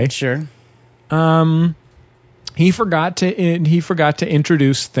along the way. Sure. He forgot to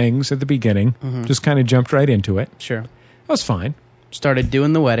introduce things at the beginning. Just kind of jumped right into it. Sure. That was fine. Started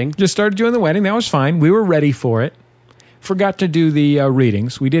doing the wedding. Just started doing the wedding. That was fine. We were ready for it. forgot to do the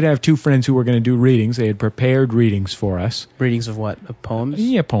readings. We did have two friends who were going to do readings. They had prepared readings for us. Readings of what? Of poems?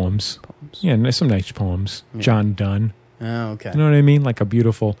 Yeah, poems. Yeah, some nice poems. Yeah. John Donne. Oh, okay. You know what I mean? Like a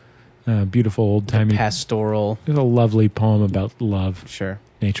beautiful old-timey... Pastoral. There's a lovely poem about love, Sure.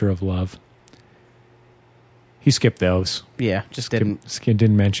 nature of love. He skipped those. Yeah, just didn't.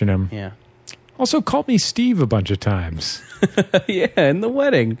 Didn't mention them. Yeah. Also called me Steve a bunch of times. Yeah, in the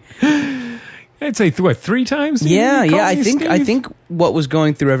wedding. I'd say, what, 3 times? Yeah, He called I me think Steve? what was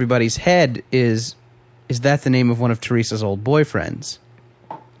going through everybody's head is that the name of one of Teresa's old boyfriends?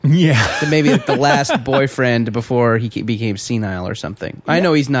 Yeah. That maybe the last boyfriend before he became senile or something. I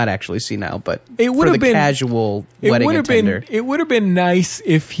know he's not actually senile, but It for would've the been- casual wedding attender. It would have been nice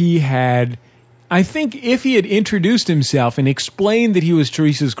if he had... I think if he had introduced himself and explained that he was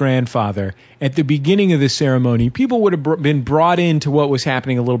Teresa's grandfather at the beginning of the ceremony, people would have been brought into what was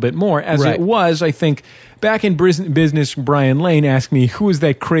happening a little bit more. As Right. it was, I think, back in business, Brian Lane asked me, who was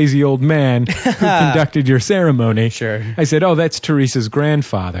that crazy old man who conducted your ceremony? Sure. I said, oh, that's Teresa's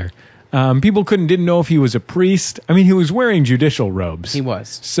grandfather. People didn't know if he was a priest. I mean, he was wearing judicial robes. He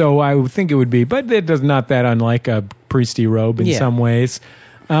was. So I would think it would be, but it does not that unlike a priesty robe in Yeah. some ways.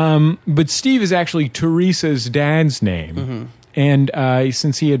 But Steve is actually Teresa's dad's name. Mm-hmm. And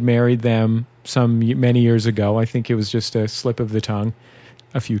since he had married them many years ago, I think it was just a slip of the tongue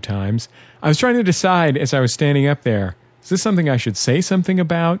a few times. I was trying to decide as I was standing up there, is this something I should say something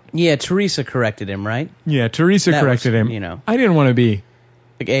about? Yeah, Teresa corrected him, right? Yeah, Teresa That corrected was, him. you know. I didn't want to be.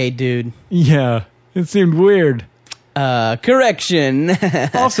 Like, hey, dude. Yeah, it seemed weird. Correction.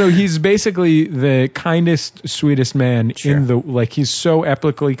 Also, he's basically the kindest, sweetest man Sure. he's so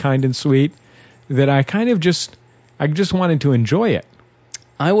epically kind and sweet that I just wanted to enjoy it.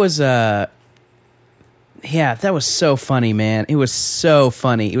 I was, yeah, that was so funny, man. It was so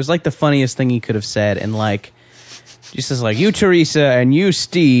funny. It was like the funniest thing he could have said. And like, just as like, you Teresa and you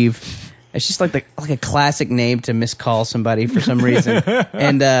Steve. It's just like a classic name to miscall somebody for some reason.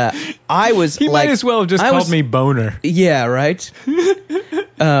 And I was He like, might as well have just called me Boner. yeah, right.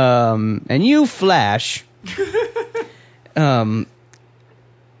 And you Flash.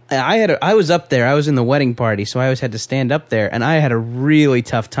 I was up there. I was in the wedding party, so I always had to stand up there, and I had a really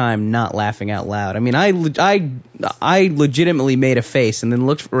tough time not laughing out loud. I mean, I legitimately made a face, and then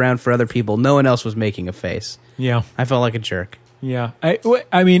looked around for other people. No one else was making a face. Yeah, I felt like a jerk. yeah.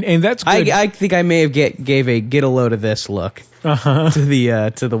 I mean, and that's good. I think I may have gave a get a load of this look to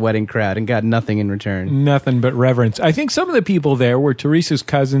the wedding crowd and got nothing in return. Nothing but reverence. I think some of the people there were Teresa's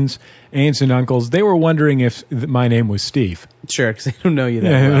cousins, aunts, and uncles. They were wondering if my name was Steve. Sure, because they don't know you that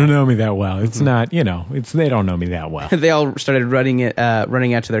They well. don't know me that well. It's not, they don't know me that well. They all started running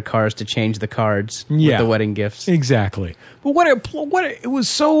out to their cars to change the cards with Yeah. the wedding gifts. Exactly. But it was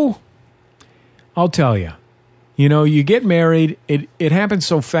so. I'll tell you. You get married. It happens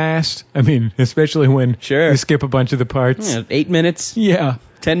so fast. I mean, especially when Sure. you skip a bunch of the parts. 8 minutes, Yeah.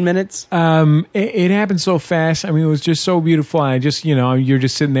 10 minutes. It happened so fast. I mean, it was just so beautiful. I just, you're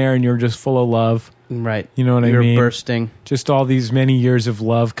just sitting there and you're just full of love. Right. You know what I You're mean? bursting. Just all these many years of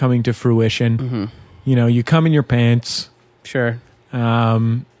love coming to fruition. Mm-hmm. You come in your pants. Sure. I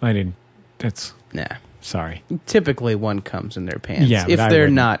didn't. That's Nah. sorry. Typically, one comes in their pants Yeah, but if I they're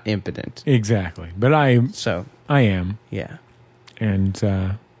wouldn't. not impotent. Exactly. But I So, am. yeah. And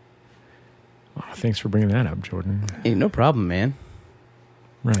thanks for bringing that up, Jordan. Hey, no problem, man.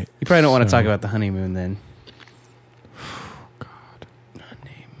 Right. You probably don't want to So- talk about the honeymoon then.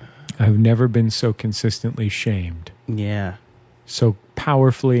 I've never been so consistently shamed. Yeah. So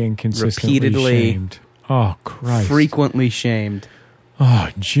powerfully and consistently Repeatedly. shamed. Oh, Christ. Frequently shamed. Oh,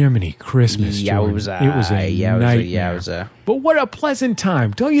 Jiminy Christmas, Jordan. Yowza. It was a nightmare. Yowza. But what a pleasant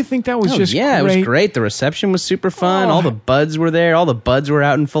time. Don't you think that was just yeah, great? it was great. The reception was super fun. Oh. All the buds were there. All the buds were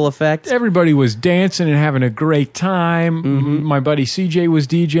out in full effect. Everybody was dancing and having a great time. Mm-hmm. My buddy CJ was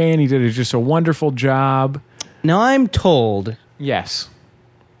DJing. He did just a wonderful job. Now, I'm told Yes.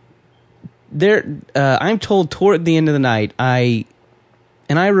 I'm told toward the end of the night, I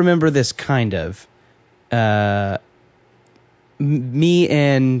remember this kind of, me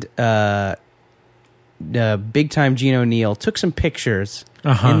and big time Gene O'Neill took some pictures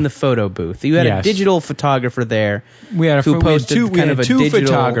in the photo booth. You had a Yes. digital photographer there. We had who posted two kind of a two digital-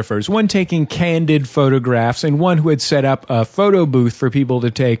 photographers, one taking candid photographs and one who had set up a photo booth for people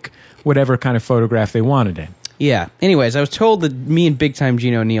to take whatever kind of photograph they wanted in. Yeah. Anyways, I was told that me and big time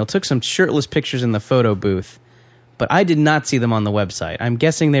Gene O'Neill took some shirtless pictures in the photo booth, but I did not see them on the website. I'm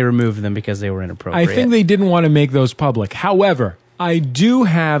guessing they removed them because they were inappropriate. I think they didn't want to make those public. However, I do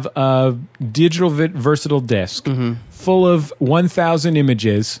have a digital versatile disc full of 1,000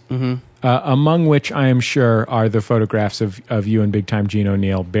 images among which I am sure are the photographs of you and Big Time Gene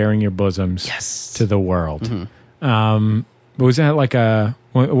O'Neill bearing your bosoms to the world. Was that like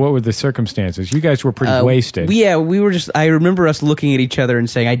what were the circumstances? You guys were pretty wasted. We were just, I remember us looking at each other and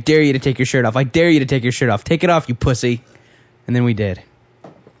saying, I dare you to take your shirt off. I dare you to take your shirt off. Take it off, you pussy. And then we did.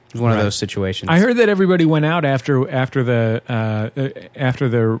 It was one of those situations. I heard that everybody went out after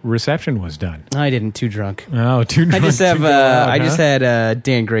the reception was done. I didn't. Too drunk. Oh, too drunk. I just have. to go out, I just huh? had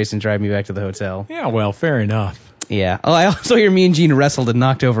Dan Grayson drive me back to the hotel. Yeah, well, fair enough. Yeah. Oh, I also hear me and Gene wrestled and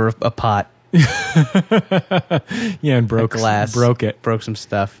knocked over a pot. Yeah, and broke glass. broke it, Broke some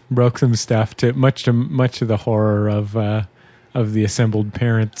stuff. broke some stuff much to the horror of the assembled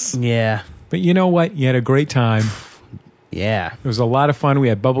parents. Yeah. But you know what? You had a great time. Yeah. It was a lot of fun. We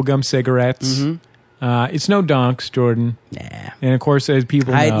had bubblegum cigarettes. It's no donks, Jordan. Nah. And of course, as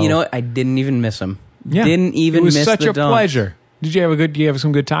people know, You know what? I didn't even miss them. yeah, Didn't even miss It was such the a donks. pleasure. Did you have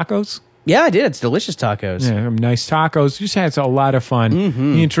some good tacos? Yeah, I did. It's delicious tacos. Yeah, nice tacos. Just had a lot of fun.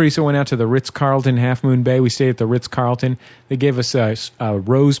 Mm-hmm. Me and Teresa went out to the Ritz-Carlton, Half Moon Bay. We stayed at the Ritz-Carlton. They gave us a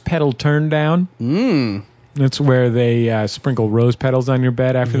rose petal turn down. That's where they sprinkle rose petals on your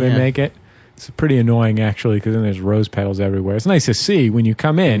bed after they make it. It's pretty annoying, actually, because then there's rose petals everywhere. It's nice to see when you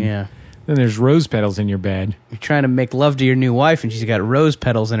come in. Yeah. Then there's rose petals in your bed. You're trying to make love to your new wife, and she's got rose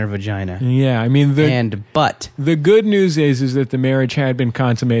petals in her vagina. Yeah, I mean, And butt. the good news is that the marriage had been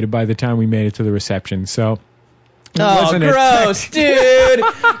consummated by the time we made it to the reception. So, it Oh, wasn't a gross, dude.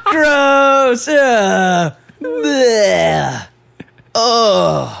 Gross. Blech.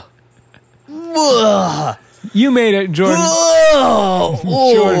 Oh. Ugh. You made it, Jordan.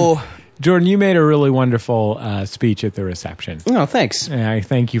 Oh. Jordan, you made a really wonderful speech at the reception. Oh, thanks. And I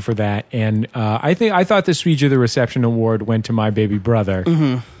thank you for that. And I thought the speech of the reception award went to my baby brother,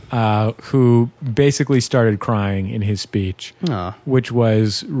 who basically started crying in his speech, Aw. which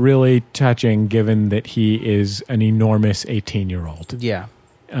was really touching, given that he is an enormous 18-year-old Yeah,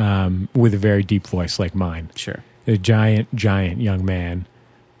 with a very deep voice like mine. sure. A giant young man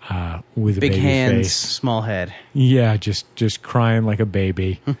with a Big baby hands, face. small head. Yeah, just crying like a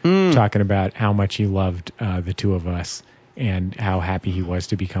baby, talking about how much he loved the two of us and how happy he was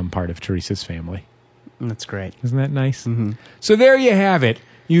to become part of Teresa's family. That's great. Isn't that nice? Mm-hmm. So there you have it.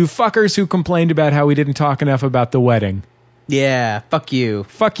 You fuckers who complained about how we didn't talk enough about the wedding. Yeah, fuck you.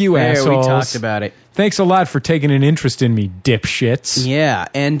 Fuck you, There, assholes. we talked about it. Thanks a lot for taking an interest in me, dipshits. Yeah,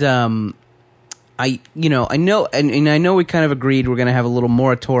 and I know we kind of agreed we're going to have a little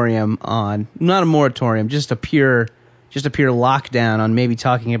moratorium on, not a moratorium, just a pure lockdown on maybe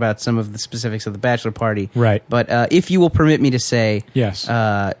talking about some of the specifics of the bachelor party. Right. But if you will permit me to say, Yes.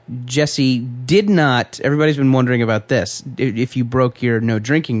 Jesse did not. Everybody's been wondering about this. If you broke your no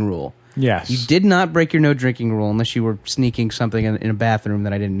drinking rule. Yes. You did not break your no drinking rule unless you were sneaking something in a bathroom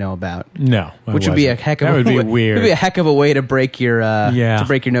that I didn't know about. No. I Which would be a wasn't. heck of that a would be way, weird. Would be a heck of a way to break your to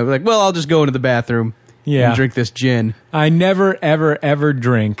break your no. Like, well, I'll just go into the bathroom and drink this gin. I never, ever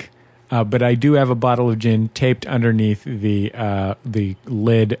drink, but I do have a bottle of gin taped underneath the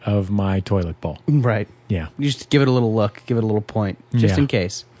lid of my toilet bowl. Right. Yeah, You just give it a little look, give it a little point, just Yeah. in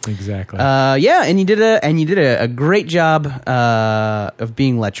case. exactly. Yeah, and you did a great job of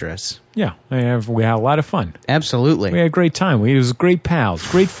being lecherous. Yeah, we had a lot of fun. Absolutely. We had a great time. It was great pals,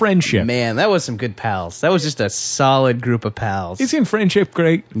 great friendship. Man, that was some good pals. That was just a solid group of pals. Isn't friendship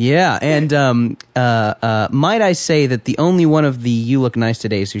great? Yeah, and might I say that the only one of the You Look Nice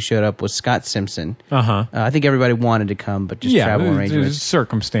Todays who showed up was Scott Simpson. Uh-huh. I think everybody wanted to come, but just travel there's arrangements.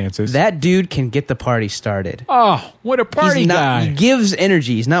 circumstances. That dude can get the party started. Oh, what a party guy. He gives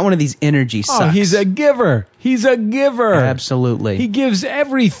energy. He's not one of these energy sucks. Oh, he's a giver. He's a giver. Absolutely. He gives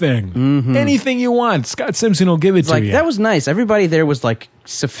everything. Anything you want, Scott Simpson will give it to like, you. that was nice. Everybody there was like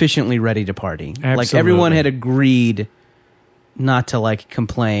sufficiently ready to party. Like Absolutely. everyone had agreed not to like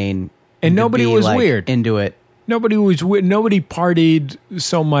complain. And to nobody be, was like, weird. into it. Nobody partied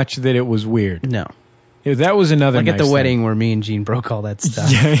so much that it was weird. No. That was another Like nice at the thing. wedding where me and Gene broke all that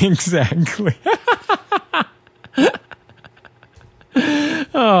stuff. Yeah, exactly.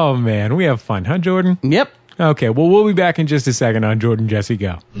 Oh, man. We have fun, huh, Jordan? Yep. Okay, well, we'll be back in just a second on Jordan Jesse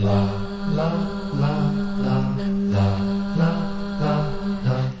Go.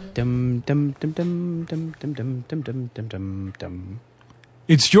 Dum dum dum dum dum dum dum dum dum dum dum dum.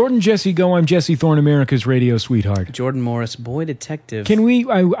 It's Jordan Jesse Go. I'm Jesse Thorne, America's radio sweetheart. Jordan Morris, boy detective. Can we?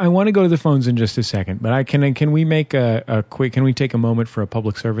 I want to go to the phones in just a second, but can we make a quick? Can we take a moment for a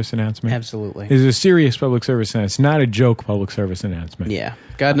public service announcement? Absolutely. It's a serious public service announcement. It's not a joke public service announcement. Yeah.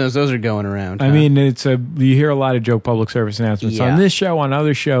 God knows those are going around. I mean, you hear a lot of joke public service announcements Yeah. on this show, on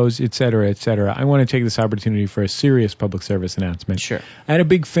other shows, et cetera, et cetera. I want to take this opportunity for a serious public service announcement. Sure. I had a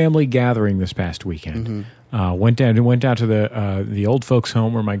big family gathering this past weekend. Mm-hmm. Went down to the old folks'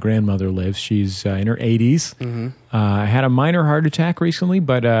 home where my grandmother lives. She's in her 80s. Mm-hmm. Had a minor heart attack recently,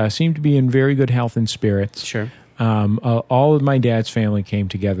 but seemed to be in very good health and spirits. Sure. All of my dad's family came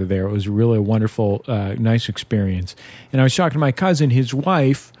together there. It was really a wonderful, nice experience. And I was talking to my cousin. His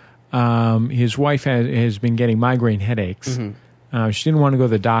wife has been getting migraine headaches. Mm-hmm. She didn't want to go to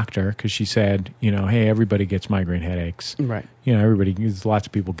the doctor because she said, hey, everybody gets migraine headaches. Right. Lots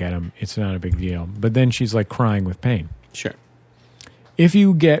of people get them. It's not a big deal. But then she's like crying with pain. Sure. If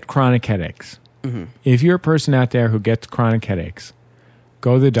you get chronic headaches, Mm-hmm. if you're a person out there who gets chronic headaches,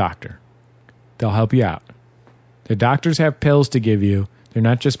 go to the doctor. They'll help you out. The doctors have pills to give you. They're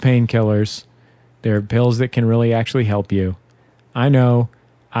not just painkillers. They're pills that can really actually help you. I know.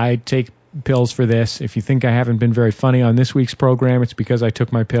 I take pills for this. If you think I haven't been very funny on this week's program, it's because I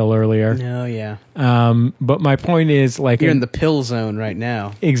took my pill earlier. Oh, yeah. But my point is, like, You're in the pill zone right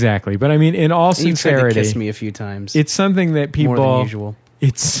now. Exactly. But I mean, in all And you tried sincerity, to kiss me a few times. it's something that people More than usual.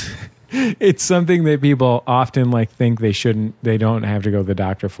 It's something that people often think they don't have to go to the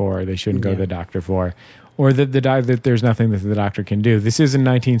doctor for, or they shouldn't go to the doctor for, or that there's nothing that the doctor can do. This is in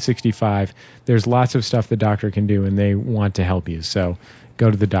 1965. There's lots of stuff the doctor can do, and they want to help you. So go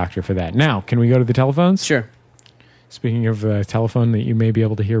to the doctor for that. Now, can we go to the telephones? Sure. Speaking of telephone that you may be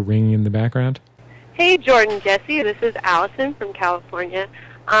able to hear ringing in the background. Hey, Jordan, Jesse. This is Allison from California.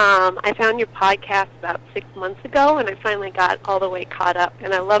 I found your podcast about 6 months ago, and I finally got all the way caught up.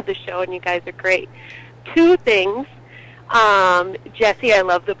 And I love the show, and you guys are great. 2 things. Jesse, I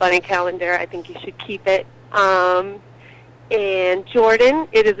love the bunny calendar. I think you should keep it. And Jordan,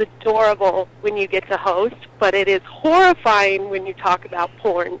 it is adorable when you get to host, but it is horrifying when you talk about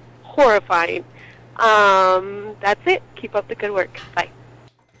porn. Horrifying. That's it. Keep up the good work. Bye.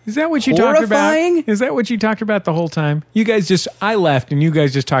 Is that what you talked about? Horrifying? Is that what you talked about the whole time? I left, and you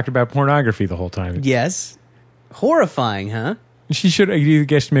guys just talked about pornography the whole time. Yes. Horrifying, huh? You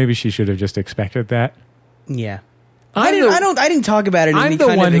guess maybe she should have just expected that. Yeah. I'm I didn't talk about it in I'm any the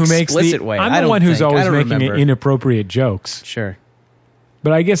kind one of who makes explicit way. I'm I the don't one who's think. always I don't making remember. inappropriate jokes. Sure.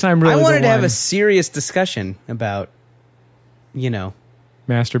 But I guess I'm really I wanted the to have one a serious discussion about,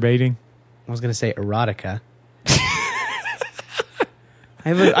 masturbating. I was going to say erotica. I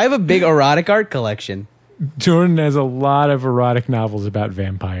have a big erotic art collection. Jordan has a lot of erotic novels about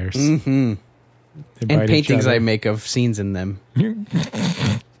vampires. Mm-hmm. They And bite each paintings other. I make of scenes in them.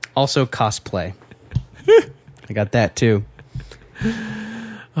 Also cosplay. I got that too.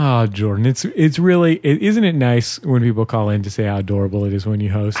 Oh, Jordan, it's really isn't it nice when people call in to say how adorable it is when you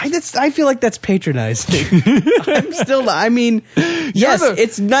host? I feel like that's patronizing. I'm still. I mean, yes,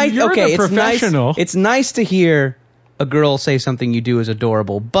 it's nice. You're Okay, the it's nice. professional. It's nice to hear a girl say something you do is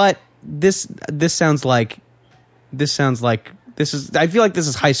adorable, but this sounds like this is. I feel like this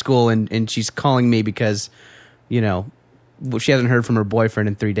is high school, and she's calling me because, she hasn't heard from her boyfriend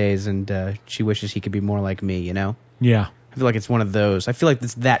in 3 days, and she wishes he could be more like me. Yeah. I feel like it's one of those. I feel like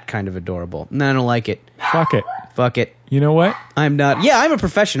it's that kind of adorable. And I don't like it. Fuck it. Fuck it. You know what? I'm not. Yeah, I'm a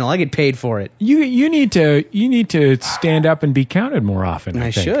professional. I get paid for it. You need to stand up and be counted more often.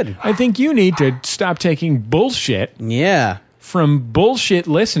 I think. should. I think you need to stop taking bullshit Yeah. from bullshit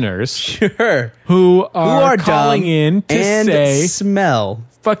listeners Sure. who are calling dumb in to and say smell.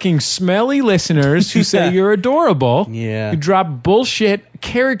 fucking smelly listeners who say Yeah. you're adorable. Yeah. Who drop bullshit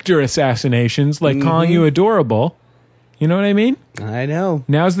character assassinations like calling Mm-hmm. you adorable. You know what I mean? I know.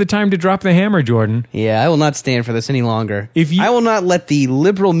 Now's the time to drop the hammer, Jordan. Yeah, I will not stand for this any longer. I will not let the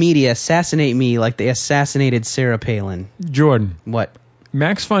liberal media assassinate me like they assassinated Sarah Palin. Jordan, What?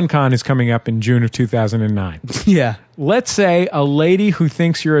 Max FunCon is coming up in June of 2009. Yeah. Let's say a lady who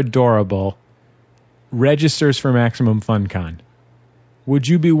thinks you're adorable registers for Maximum FunCon. Would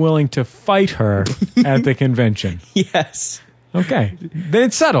you be willing to fight her at the convention? Yes. Okay. Then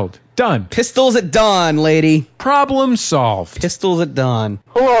it's settled. Done. Pistols at dawn, lady. Problem solved. Pistols at dawn.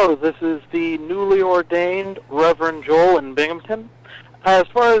 Hello, this is the newly ordained Reverend Joel in Binghamton. As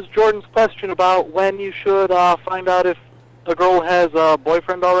far as Jordan's question about when you should find out if a girl has a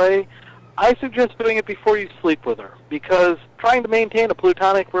boyfriend already, I suggest doing it before you sleep with her, because trying to maintain a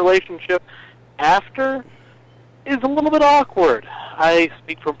platonic relationship after is a little bit awkward. I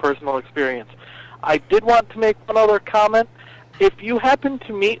speak from personal experience. I did want to make one other comment. if you happen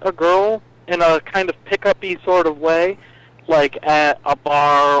to meet a girl in a kind of pick-up-y sort of way, like at a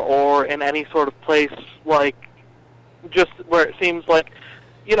bar or in any sort of place, like just where it seems like,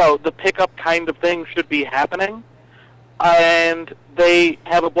 the pick-up kind of thing should be happening, and they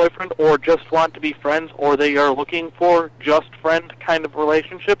have a boyfriend or just want to be friends, or they are looking for just friend kind of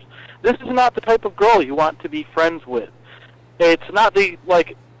relationships, this is not the type of girl you want to be friends with. It's not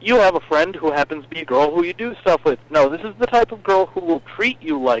you have a friend who happens to be a girl who you do stuff with. No, this is the type of girl who will treat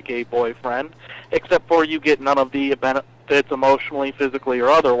you like a boyfriend, except for you get none of the benefits emotionally, physically, or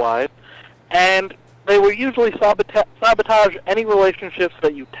otherwise. And they will usually sabotage any relationships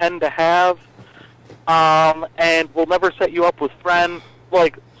that you tend to have, and will never set you up with friends,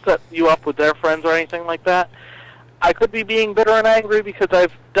 set you up with their friends or anything like that. I could be being bitter and angry because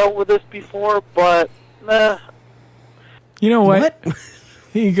I've dealt with this before, but You know what? What?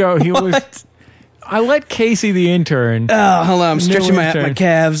 Here you go. I let Casey the intern. Oh, hold on. I'm stretching my intern.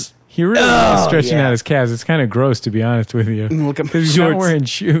 calves. He really is stretching yeah. out his calves. It's kind of gross, to be honest with you. Look at my Because he's not shorts. wearing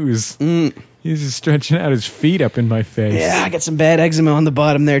shoes. He's just stretching out his feet up in my face. Yeah, I got some bad eczema on the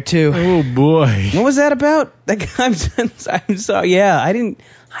bottom there, too. Oh, boy. What was that about? That guy, I'm sorry. Yeah, I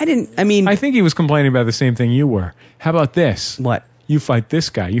mean. I think he was complaining about the same thing you were. How about this? What? You fight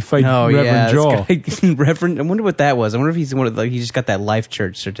this guy. You fight Oh, Reverend yeah, Joel. this guy, Reverend. I wonder what that was. I wonder if he's he just got that Life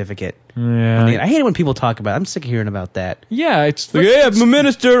Church certificate. Yeah. I hate it when people talk about it. I'm sick of hearing about that. Yeah, it's Like, yeah, I'm a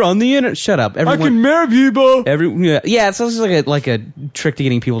minister on the internet. Shut up. I Everyone, can marry people. yeah, it's also like a trick to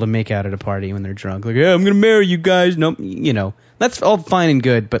getting people to make out at a party when they're drunk. Like, yeah, I'm gonna marry you guys. No, that's all fine and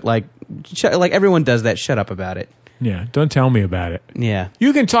good, but like everyone does that. Shut up about it. Yeah, don't tell me about it. Yeah.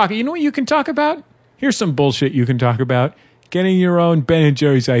 You can talk. You know what you can talk about? Here's some bullshit you can talk about. Getting your own Ben &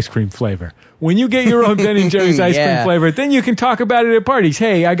 Jerry's ice cream flavor. When you get your own Ben & Jerry's ice cream flavor, then you can talk about it at parties.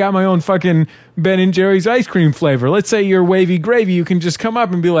 Hey, I got my own fucking Ben & Jerry's ice cream flavor. Let's say you're Wavy Gravy. You can just come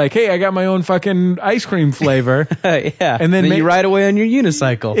up and be like, hey, I got my own fucking ice cream flavor. Yeah. And then you ride away on your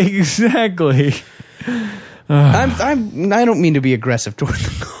unicycle. Exactly. I don't mean to be aggressive toward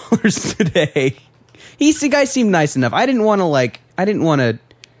the callers today. The guy seemed nice enough. I didn't want to,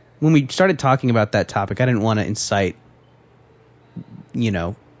 when we started talking about that topic, I didn't want to incite,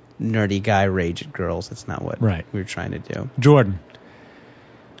 nerdy guy rage at girls. That's not what we were trying to do. Jordan,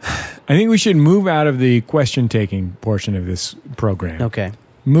 I think we should move out of the question-taking portion of this program. Okay.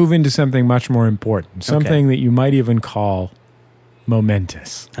 Move into something much more important. Something that you might even call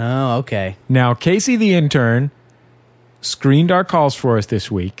momentous. Oh, okay. Now, Casey the intern screened our calls for us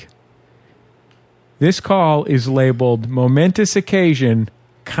this week. This call is labeled Momentous Occasion,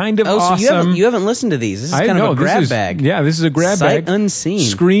 kind of awesome. So you haven't listened to these. This is kind of a grab bag. Yeah, this is a grab Sight bag. unseen.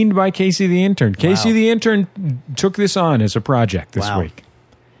 Screened by Casey the intern. Casey Wow. the intern took this on as a project this Wow. week.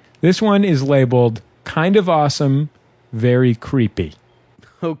 This one is labeled kind of awesome, very creepy.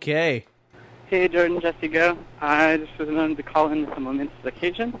 Okay. Hey, Jordan, Jesse Go. I just was known to call in with a momentous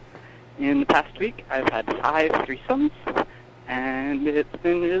occasion. In the past week, I've had 5 threesomes, and it's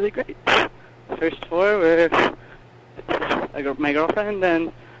been really great. The first 4 were my girlfriend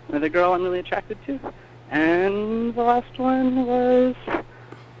and another girl I'm really attracted to, and the last one was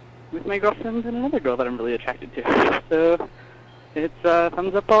with my girlfriend and another girl that I'm really attracted to. So it's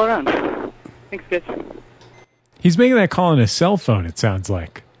thumbs up all around. Thanks, guys. He's making that call on a cell phone, it sounds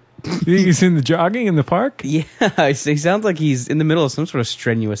like. You think he's in the jogging in the park? Yeah, he sounds like he's in the middle of some sort of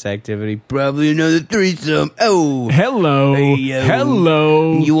strenuous activity. Probably another threesome. Oh. Hello. Hey,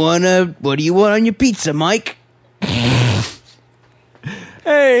 Hello. What do you want on your pizza, Mike?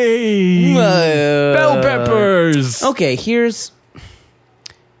 Hey. Bell peppers. Okay, here's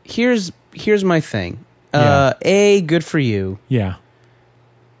my thing. Yeah. A, good for you. Yeah.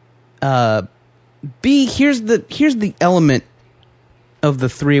 B, here's the element of the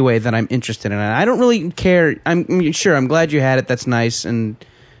three-way that I'm interested in. I don't really care. I'm glad you had it. That's nice, and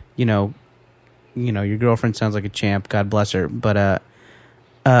your girlfriend sounds like a champ. God bless her. But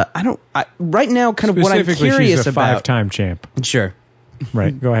right now, kind of what I'm Specifically, curious she's a about. 5-time champ. Sure.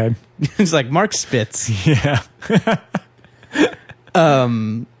 Right. Go ahead. It's like Mark Spitz. Yeah.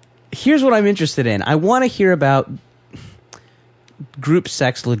 Here's what I'm interested in. I want to hear about group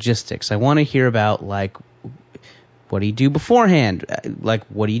sex logistics. I want to hear about, like, what do you do beforehand? Like,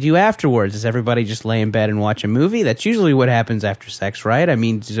 what do you do afterwards? Does everybody just lay in bed and watch a movie? That's usually what happens after sex, right? I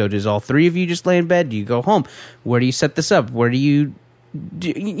mean, so does all 3 of you just lay in bed? Do you go home? Where do you set this up? Where do you...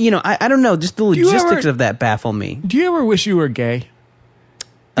 I don't know. Just the logistics of that baffle me. Do you ever wish you were gay?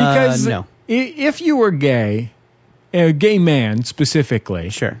 Because no. If you were gay, a gay man specifically,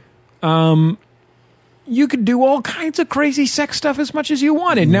 Sure. you could do all kinds of crazy sex stuff as much as you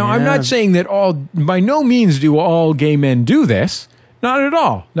wanted. Now, I'm Yeah. not saying that by no means do all gay men do this. Not at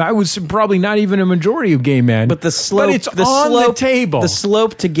all. I would say probably not even a majority of gay men. But the slope, But it's on the table. The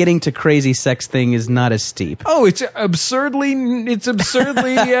slope to getting to crazy sex thing is not as steep. Oh, it's absurdly, it's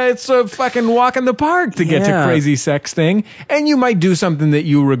a fucking walk in the park to get to Yeah. crazy sex thing. And you might do something that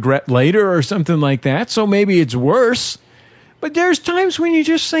you regret later or something like that. So maybe it's worse. But there's times when you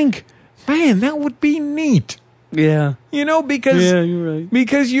just think, man, that would be neat. Yeah. You know, because you're right.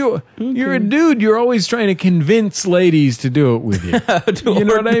 because you're a dude, you're always trying to convince ladies to do it with you. You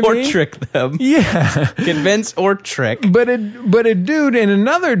know what I or mean? trick them. Yeah. Convince or trick. But a dude and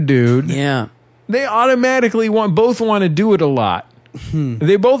another dude, Yeah. they automatically both want to do it a lot.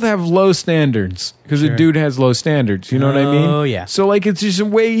 They both have low standards because Sure. a dude has low standards. You know what I mean? Oh, yeah. So like it's just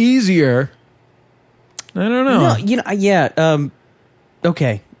way easier. I don't know. No, yeah.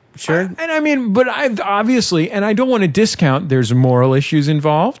 Okay. Sure. And I mean, but I've obviously, and I don't want to discount. There's moral issues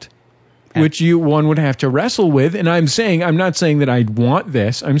involved, which one would have to wrestle with. And I'm not saying that I want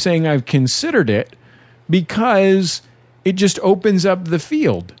this. I'm saying I've considered it because it just opens up the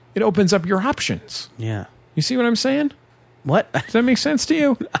field. It opens up your options. Yeah. You see what I'm saying? What? Does that make sense to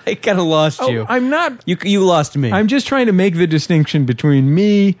you? I kind of lost you. I'm not. You lost me. I'm just trying to make the distinction between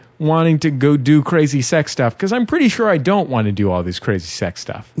me wanting to go do crazy sex stuff because I'm pretty sure I don't want to do all this crazy sex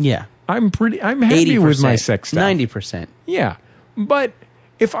stuff. Yeah. I'm happy 80%, with my sex stuff. 90%. Yeah, but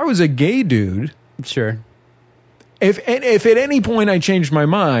if I was a gay dude, Sure. if at any point I changed my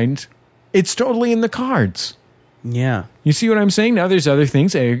mind, it's totally in the cards. Yeah. You see what I'm saying? Now there's other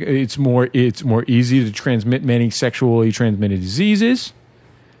things. It's more easy to transmit many sexually transmitted diseases.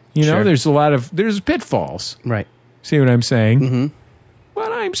 You know, Sure. there's pitfalls. Right. See what I'm saying? Mm-hmm.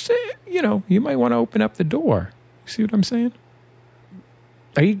 But I'm saying, you might want to open up the door. See what I'm saying?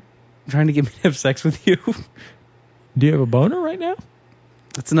 Are you trying to get me to have sex with you? Do you have a boner right now?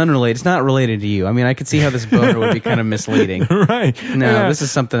 It's It's not related to you. I mean, I could see how this boner would be kind of misleading. Right. No, Yeah. this is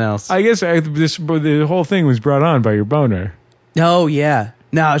something else. I guess the whole thing was brought on by your boner. Oh, yeah.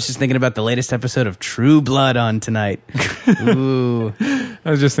 No, I was just thinking about the latest episode of True Blood on tonight. Ooh. I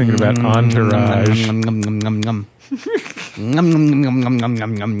was just thinking about Entourage.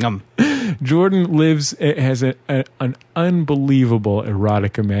 Jordan has an unbelievable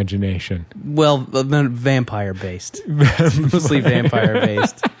erotic imagination. Well, vampire-based. Mostly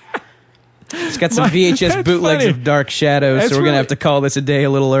vampire-based. It's got some VHS That's bootlegs funny. of Dark Shadows, That's so we're going really- to have to call this a day a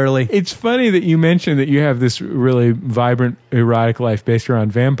little early. It's funny that you mentioned that you have this really vibrant erotic life based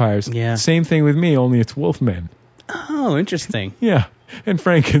around vampires. Yeah. Same thing with me, only it's wolfmen. Oh, interesting. Yeah. And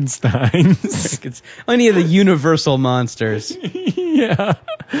Frankensteins. It's any of the universal monsters, Yeah.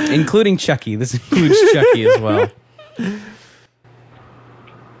 including Chucky. This includes Chucky as well.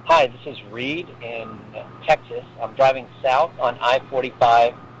 Hi, this is Reed in Texas. I'm driving south on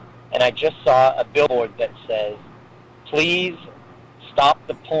I-45, and I just saw a billboard that says, "Please stop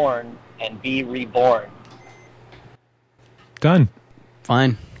the porn and be reborn." Done.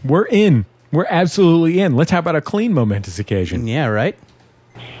 Fine. We're in. We're absolutely in. Let's have about a clean momentous occasion. Yeah, right?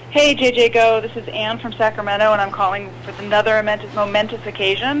 Hey, JJ Go. This is Ann from Sacramento, and I'm calling with another momentous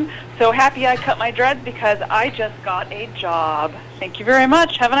occasion. So happy I cut my dreads because I just got a job. Thank you very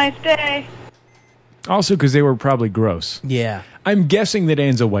much. Have a nice day. Also, because they were probably gross. Yeah. I'm guessing that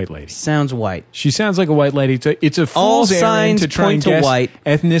Anne's a white lady. Sounds white. She sounds like a white lady. It's a All fool's errand signs to try point and to guess white.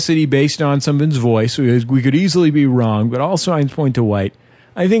 ethnicity based on someone's voice. We could easily be wrong, but all signs point to white.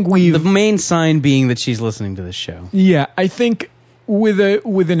 I think The main sign being that she's listening to this show. Yeah, I think with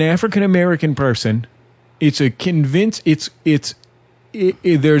an African American person,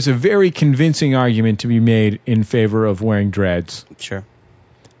 there's a very convincing argument to be made in favor of wearing dreads. Sure.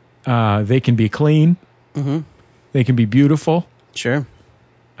 They can be clean. Mm-hmm. They can be beautiful. Sure.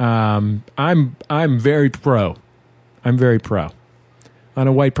 I'm very pro. I'm very pro. On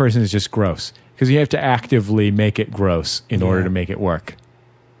a white person, it's just gross because you have to actively make it gross in order to make it work.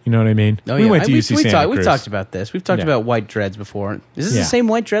 You know what I mean? Oh, we yeah. went to UC Santa Cruz. We've talked about this. We've talked Yeah. about white dreads before. Is this Yeah. the same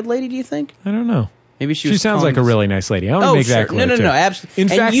white dread lady, do you think? I don't know. Maybe She was sounds calling like a this- really nice lady. I want to Oh, make sure. that clear. No, too. absolutely. In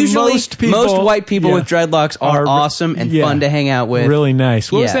And fact, usually, most white people yeah, with dreadlocks are awesome and yeah, fun to hang out with. Really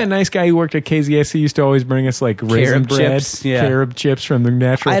nice. What was Yeah. that nice guy who worked at KZS? He used to always bring us like raisin Carob bread, chips, yeah. carob chips from the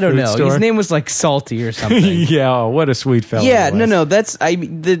natural I don't food know. store. His name was like Salty or something. Yeah, oh, what a sweet fellow. Yeah, he was. no. That's the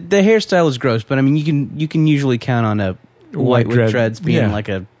hairstyle is gross, but I mean you can usually count on a white with dread. dreads being Yeah. like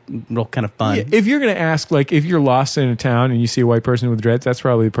a real kind of fun. Yeah, if you're going to ask, like, if you're lost in a town and you see a white person with dreads, that's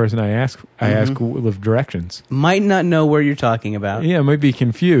probably the person I ask with directions. Might not know where you're talking about. Yeah, might be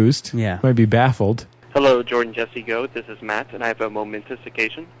confused. Yeah. Might be baffled. Hello, Jordan Jesse Go. This is Matt, and I have a momentous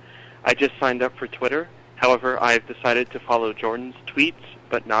occasion. I just signed up for Twitter. However, I've decided to follow Jordan's tweets,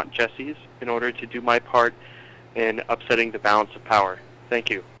 but not Jesse's, in order to do my part in upsetting the balance of power. Thank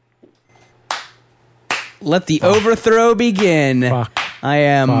you. Let the overthrow begin. Fuck. I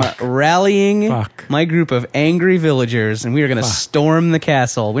am rallying my group of angry villagers, and we are going to storm the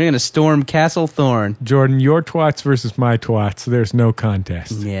castle. We're going to storm Castle Thorn. Jordan, your twats versus my twats. There's no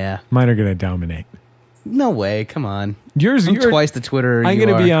contest. Yeah. Mine are going to dominate. No way. Come on. I'm twice the Twitter. I'm going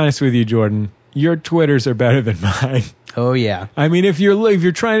to be honest with you, Jordan. Your Twitters are better than mine. Oh, yeah. I mean, if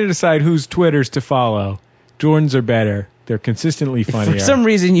you're trying to decide whose Twitters to follow, Jordan's are better. They're consistently funnier. For some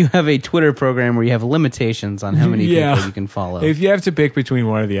reason, you have a Twitter program where you have limitations on how many people you can follow. If you have to pick between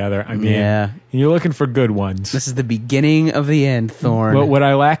one or the other, I mean, and you're looking for good ones. This is the beginning of the end, Thorn. But what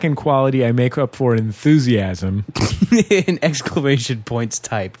I lack in quality, I make up for in enthusiasm. In exclamation points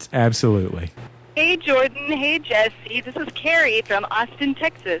typed. Absolutely. Hey, Jordan. Hey, Jesse. This is Carrie from Austin,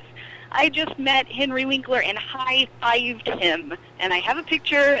 Texas. I just met Henry Winkler and high-fived him. And I have a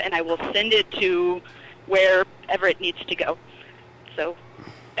picture, and I will send it to wherever it needs to go. So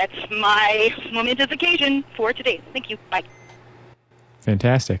that's my momentous occasion for today. Thank you. Bye.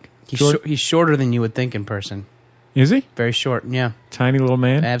 Fantastic. He's shorter than you would think in person. Is he? Very short, yeah. Tiny little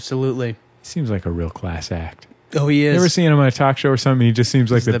man? Absolutely. Seems like a real class act. Oh, he is. You ever seen him on a talk show or something? He just seems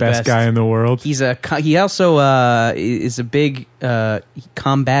like the best guy in the world. He also is a big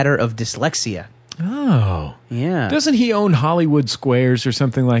combatter of dyslexia. Oh. Yeah. Doesn't he own Hollywood Squares or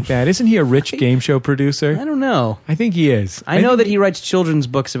something like that? Isn't he a rich game show producer? I don't know. I think he is. I know that he writes children's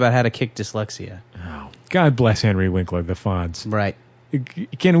books about how to kick dyslexia. Oh, God bless Henry Winkler, the Fonz. Right.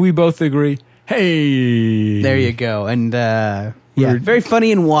 Can we both agree? Hey. There you go. And, very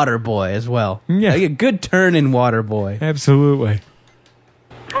funny in Waterboy as well. Yeah. Like a good turn in Waterboy. Absolutely.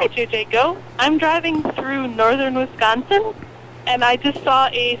 Hi, JJ Go. I'm driving through northern Wisconsin, and I just saw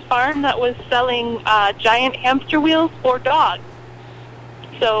a farm that was selling giant hamster wheels for dogs.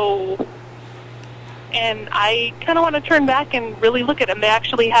 So, and I kind of want to turn back and really look at them. They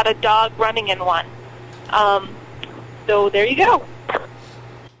actually had a dog running in one. So there you go.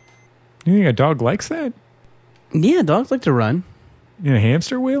 You think a dog likes that? Yeah, dogs like to run. In a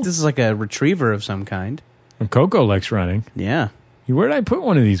hamster wheel? This is like a retriever of some kind. And Coco likes running. Yeah. Where did I put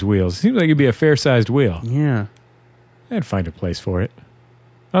one of these wheels? It seems like it'd be a fair-sized wheel. Yeah. I'd find a place for it.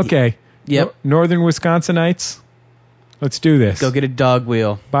 Okay. Yep. Northern Wisconsinites, let's do this. Go get a dog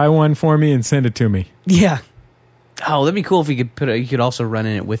wheel. Buy one for me and send it to me. Yeah. Oh, that'd be cool if you could also run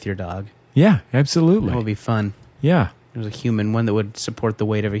in it with your dog. Yeah, absolutely. That would be fun. Yeah. There's a human, one that would support the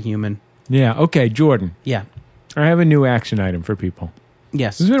weight of a human. Yeah. Okay, Jordan. Yeah. I have a new action item for people.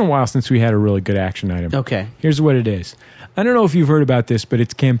 Yes. It's been a while since we had a really good action item. Okay. Here's what it is. I don't know if you've heard about this, but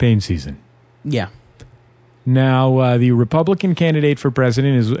it's campaign season. Yeah. Now, the Republican candidate for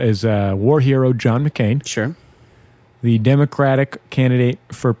president is war hero John McCain. Sure. The Democratic candidate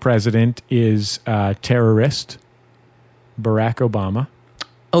for president is terrorist Barack Obama.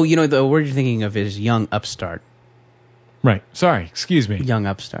 Oh, the word you're thinking of is young upstart. Right. Sorry. Excuse me. Young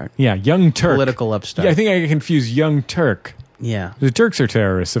upstart. Yeah, young Turk. Political upstart. Yeah, I think I confused young Turk. Yeah. The Turks are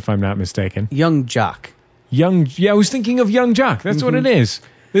terrorists, if I'm not mistaken. Young Jock. I was thinking of Young Jock. That's what it is.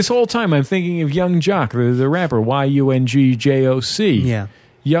 This whole time I'm thinking of Young Jock, the rapper, YUNGJOC. Yeah.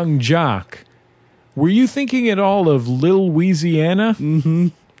 Young Jock. Were you thinking at all of Lil Louisiana? Mm-hmm.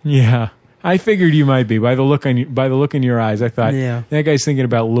 Yeah. I figured you might be by the look in your eyes. I thought that guy's thinking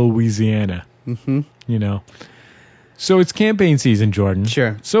about Lil Louisiana. Mm-hmm. So it's campaign season, Jordan.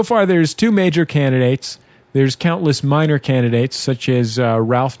 Sure. So far, there's two major candidates. There's countless minor candidates, such as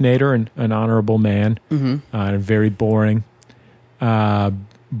Ralph Nader, an honorable man, very boring.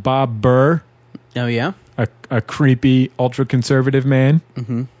 Bob Burr. Oh, yeah? A creepy, ultra-conservative man.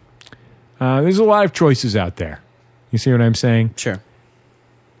 Mm-hmm. There's a lot of choices out there. You see what I'm saying? Sure.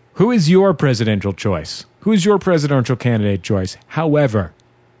 Who is your presidential choice? Who is your presidential candidate choice? However,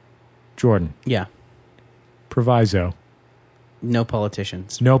 Jordan. Yeah. Proviso. No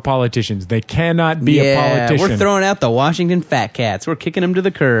politicians. No politicians. They cannot be a politician. We're throwing out the Washington fat cats. We're kicking them to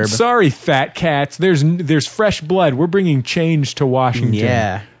the curb. Sorry, fat cats. There's fresh blood. We're bringing change to Washington.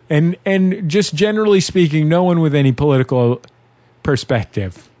 Yeah. And just generally speaking, no one with any political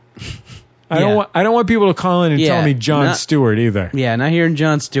perspective. I don't want people to call in and tell me Jon Stewart either. Yeah, not hearing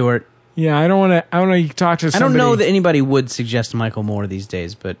Jon Stewart. Yeah, I don't want to talk to somebody. I don't know that anybody would suggest Michael Moore these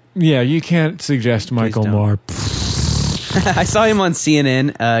days, but yeah, you can't suggest Michael Moore. I saw him on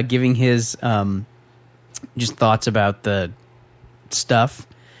CNN giving his just thoughts about the stuff,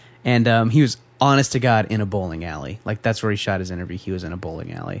 and he was honest to God in a bowling alley. Like that's where he shot his interview. He was in a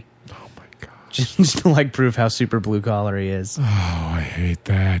bowling alley. Oh my God! just to like prove how super blue collar he is. Oh, I hate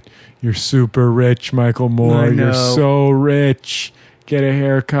that. You're super rich, Michael Moore. I know. You're so rich. Get a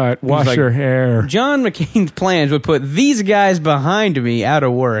haircut. Wash like, your hair. John McCain's plans would put these guys behind me out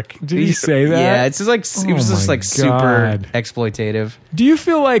of work. Did he say that? Yeah, it's just like it was just like super exploitative. Do you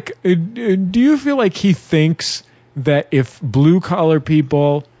feel like he thinks that if blue collar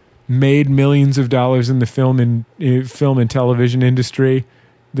people made millions of dollars in the film and television industry,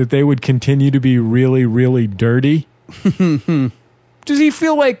 that they would continue to be really, really dirty? Does he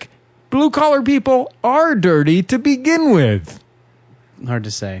feel like blue collar people are dirty to begin with? Hard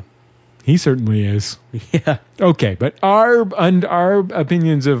to say. He certainly is. Yeah. Okay, but our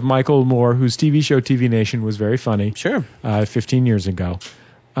opinions of Michael Moore, whose TV show TV Nation was very funny, 15 years ago,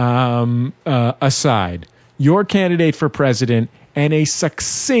 aside, your candidate for president and a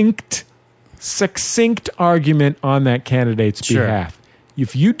succinct argument on that candidate's behalf.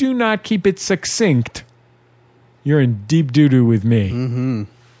 If you do not keep it succinct, you're in deep doo-doo with me. Mm-hmm.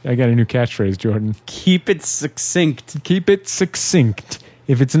 I got a new catchphrase, Jordan. Keep it succinct. Keep it succinct.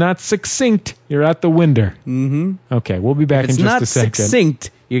 If it's not succinct, you're out the window. Mm-hmm. Okay, we'll be back in just a second. If it's not succinct,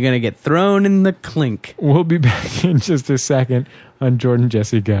 you're going to get thrown in the clink. We'll be back in just a second on Jordan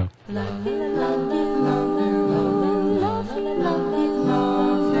Jesse Go.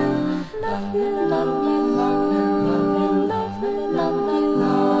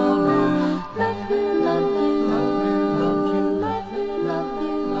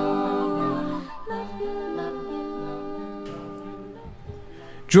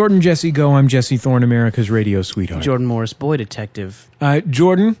 Jordan Jesse Go. I'm Jesse Thorne, America's radio sweetheart. Jordan Morris, boy detective.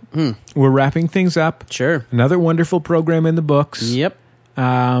 Jordan, we're wrapping things up. Sure. Another wonderful program in the books. Yep.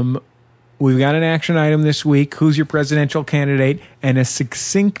 We've got an action item this week. Who's your presidential candidate? And a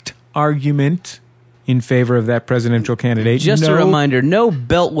succinct argument in favor of that presidential candidate. Just a reminder, no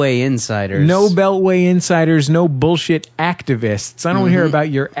Beltway insiders. No Beltway insiders, no bullshit activists. I don't hear about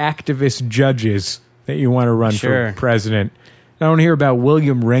your activist judges that you want to run for president. I don't hear about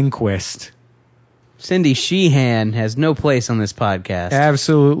William Rehnquist. Cindy Sheehan has no place on this podcast.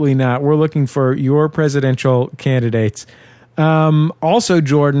 Absolutely not. We're looking for your presidential candidates. Also,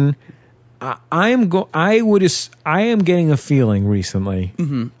 Jordan, I am getting a feeling recently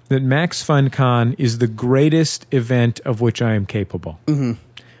that Max FunCon is the greatest event of which I am capable.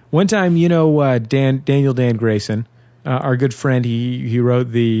 One time, Daniel Dan Grayson, our good friend, he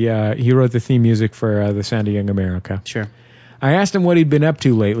wrote the theme music for The Sound of Young America. Sure. I asked him what he'd been up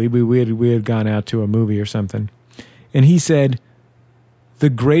to lately. We had gone out to a movie or something. And he said, the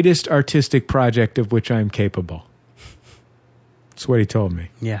greatest artistic project of which I'm capable. That's what he told me.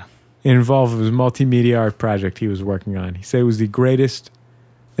 Yeah. It involved his multimedia art project he was working on. He said it was the greatest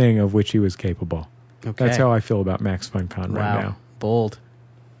thing of which he was capable. Okay. That's how I feel about Max FunCon right now. Bold.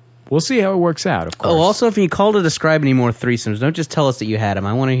 We'll see how it works out, of course. Oh, also, if you call to describe any more threesomes, don't just tell us that you had them.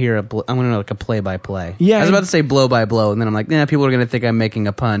 I want to hear I want to know like a play-by-play. Yeah, I was about to say blow-by-blow, and then I'm like, people are going to think I'm making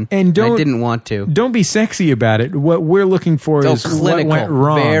a pun. And I didn't want to. Don't be sexy about it. What we're looking for is clinical, what went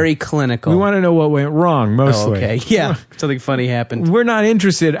wrong. Very clinical. We want to know what went wrong, mostly. Oh, okay, yeah. Something funny happened. We're not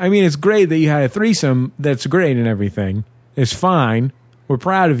interested. I mean, it's great that you had a threesome. That's great and everything. It's fine. We're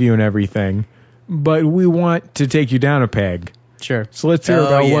proud of you and everything. But we want to take you down a peg. Sure. So let's hear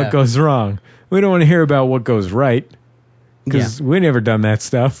about what goes wrong. We don't want to hear about what goes right, because we never done that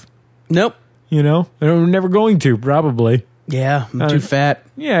stuff. Nope. And we're never going to, probably. Yeah, I'm too fat.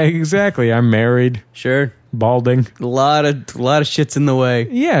 Yeah, exactly. I'm married. Sure. Balding. A lot of shit's in the way.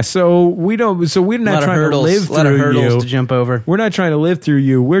 Yeah, so we're not trying to live through you. A lot of hurdles to jump over. We're not trying to live through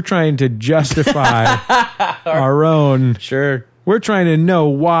you. We're trying to justify our own. Sure. We're trying to know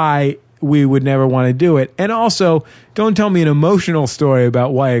why we would never want to do it. And also, don't tell me an emotional story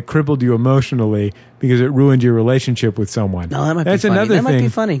about why it crippled you emotionally because it ruined your relationship with someone. No, that might That's be funny. another that thing. might be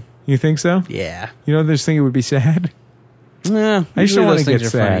funny. You think so? Yeah. You don't just think it would be sad? Yeah. I just don't want to get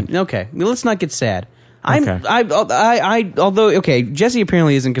sad. Funny. Okay. Well, let's not get sad. Okay. Jesse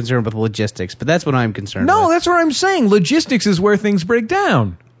apparently isn't concerned with logistics, but that's what I'm concerned with. No, that's what I'm saying. Logistics is where things break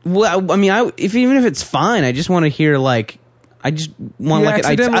down. Well, I mean, even if it's fine, I just want to hear I just want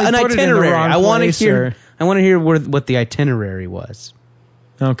an itinerary. I want to hear. I want to hear what the itinerary was.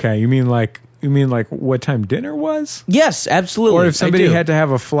 Okay, you mean like what time dinner was? Yes, absolutely. Or if somebody had to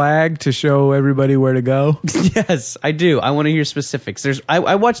have a flag to show everybody where to go? Yes, I do. I want to hear specifics.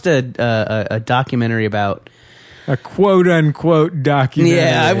 I watched a documentary about a quote unquote documentary.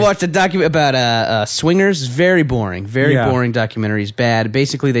 Yeah, I watched a document about swingers. Very boring. Very boring documentaries. Bad.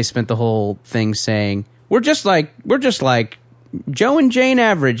 Basically, they spent the whole thing saying we're just like Joe and Jane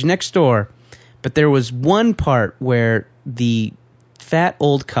Average next door. But there was one part where the fat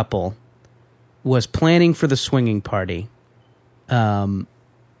old couple was planning for the swinging party, and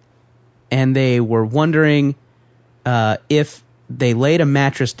they were wondering if they laid a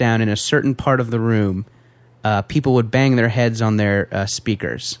mattress down in a certain part of the room, people would bang their heads on their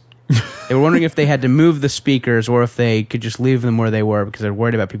speakers. They were wondering if they had to move the speakers or if they could just leave them where they were because they're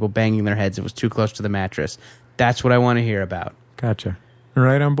worried about people banging their heads if it was too close to the mattress. That's what I want to hear about. Gotcha.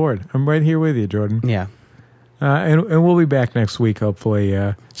 Right on board. I'm right here with you, Jordan. Yeah. And we'll be back next week, hopefully.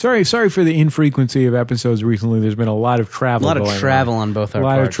 Sorry for the infrequency of episodes recently. There's been a lot of travel. On both our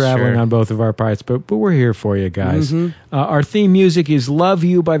parts. A lot of traveling on both of our parts, but we're here for you guys. Our theme music is "Love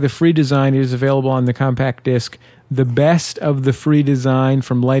You" by The Free Design. It is available on the compact disc. The best of the Free Design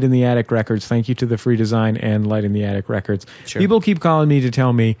from Light in the Attic Records. Thank you to The Free Design and Light in the Attic Records. Sure. People keep calling me to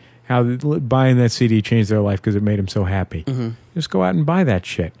tell me how buying that CD changed their life because it made them so happy. Just go out and buy that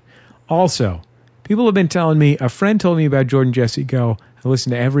shit. Also, people have been telling me, a friend told me about Jordan Jesse Go. I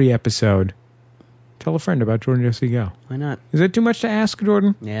listen to every episode. Tell a friend about Jordan Jesse Go. Why not? Is that too much to ask,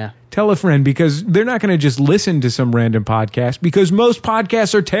 Jordan? Yeah. Tell a friend, because they're not going to just listen to some random podcast, because most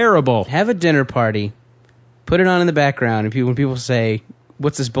podcasts are terrible. Have a dinner party. Put it on in the background. And when people say,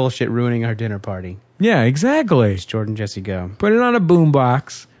 "What's this bullshit ruining our dinner party?" Yeah, exactly. It's Jordan Jesse Go. Put it on a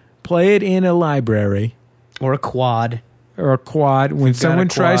boombox. Play it in a library. Or a quad. When someone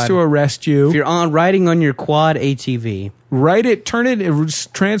tries to arrest you. If you're riding on your quad ATV. Write it,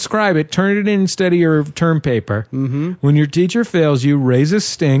 transcribe it, turn it in instead of your term paper. When your teacher fails you, raise a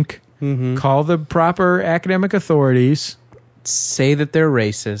stink. Call the proper academic authorities. Say that they're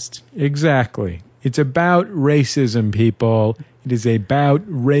racist. Exactly. It's about racism, people. It is about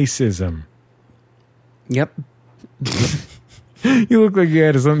racism. Yep. You look like you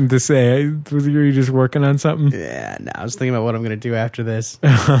had something to say. Were you just working on something? Yeah, no, I was thinking about what I'm going to do after this.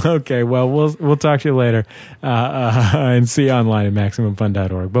 Okay, well, we'll talk to you later. And see you online at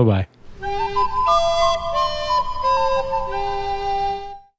MaximumFun.org. Bye-bye.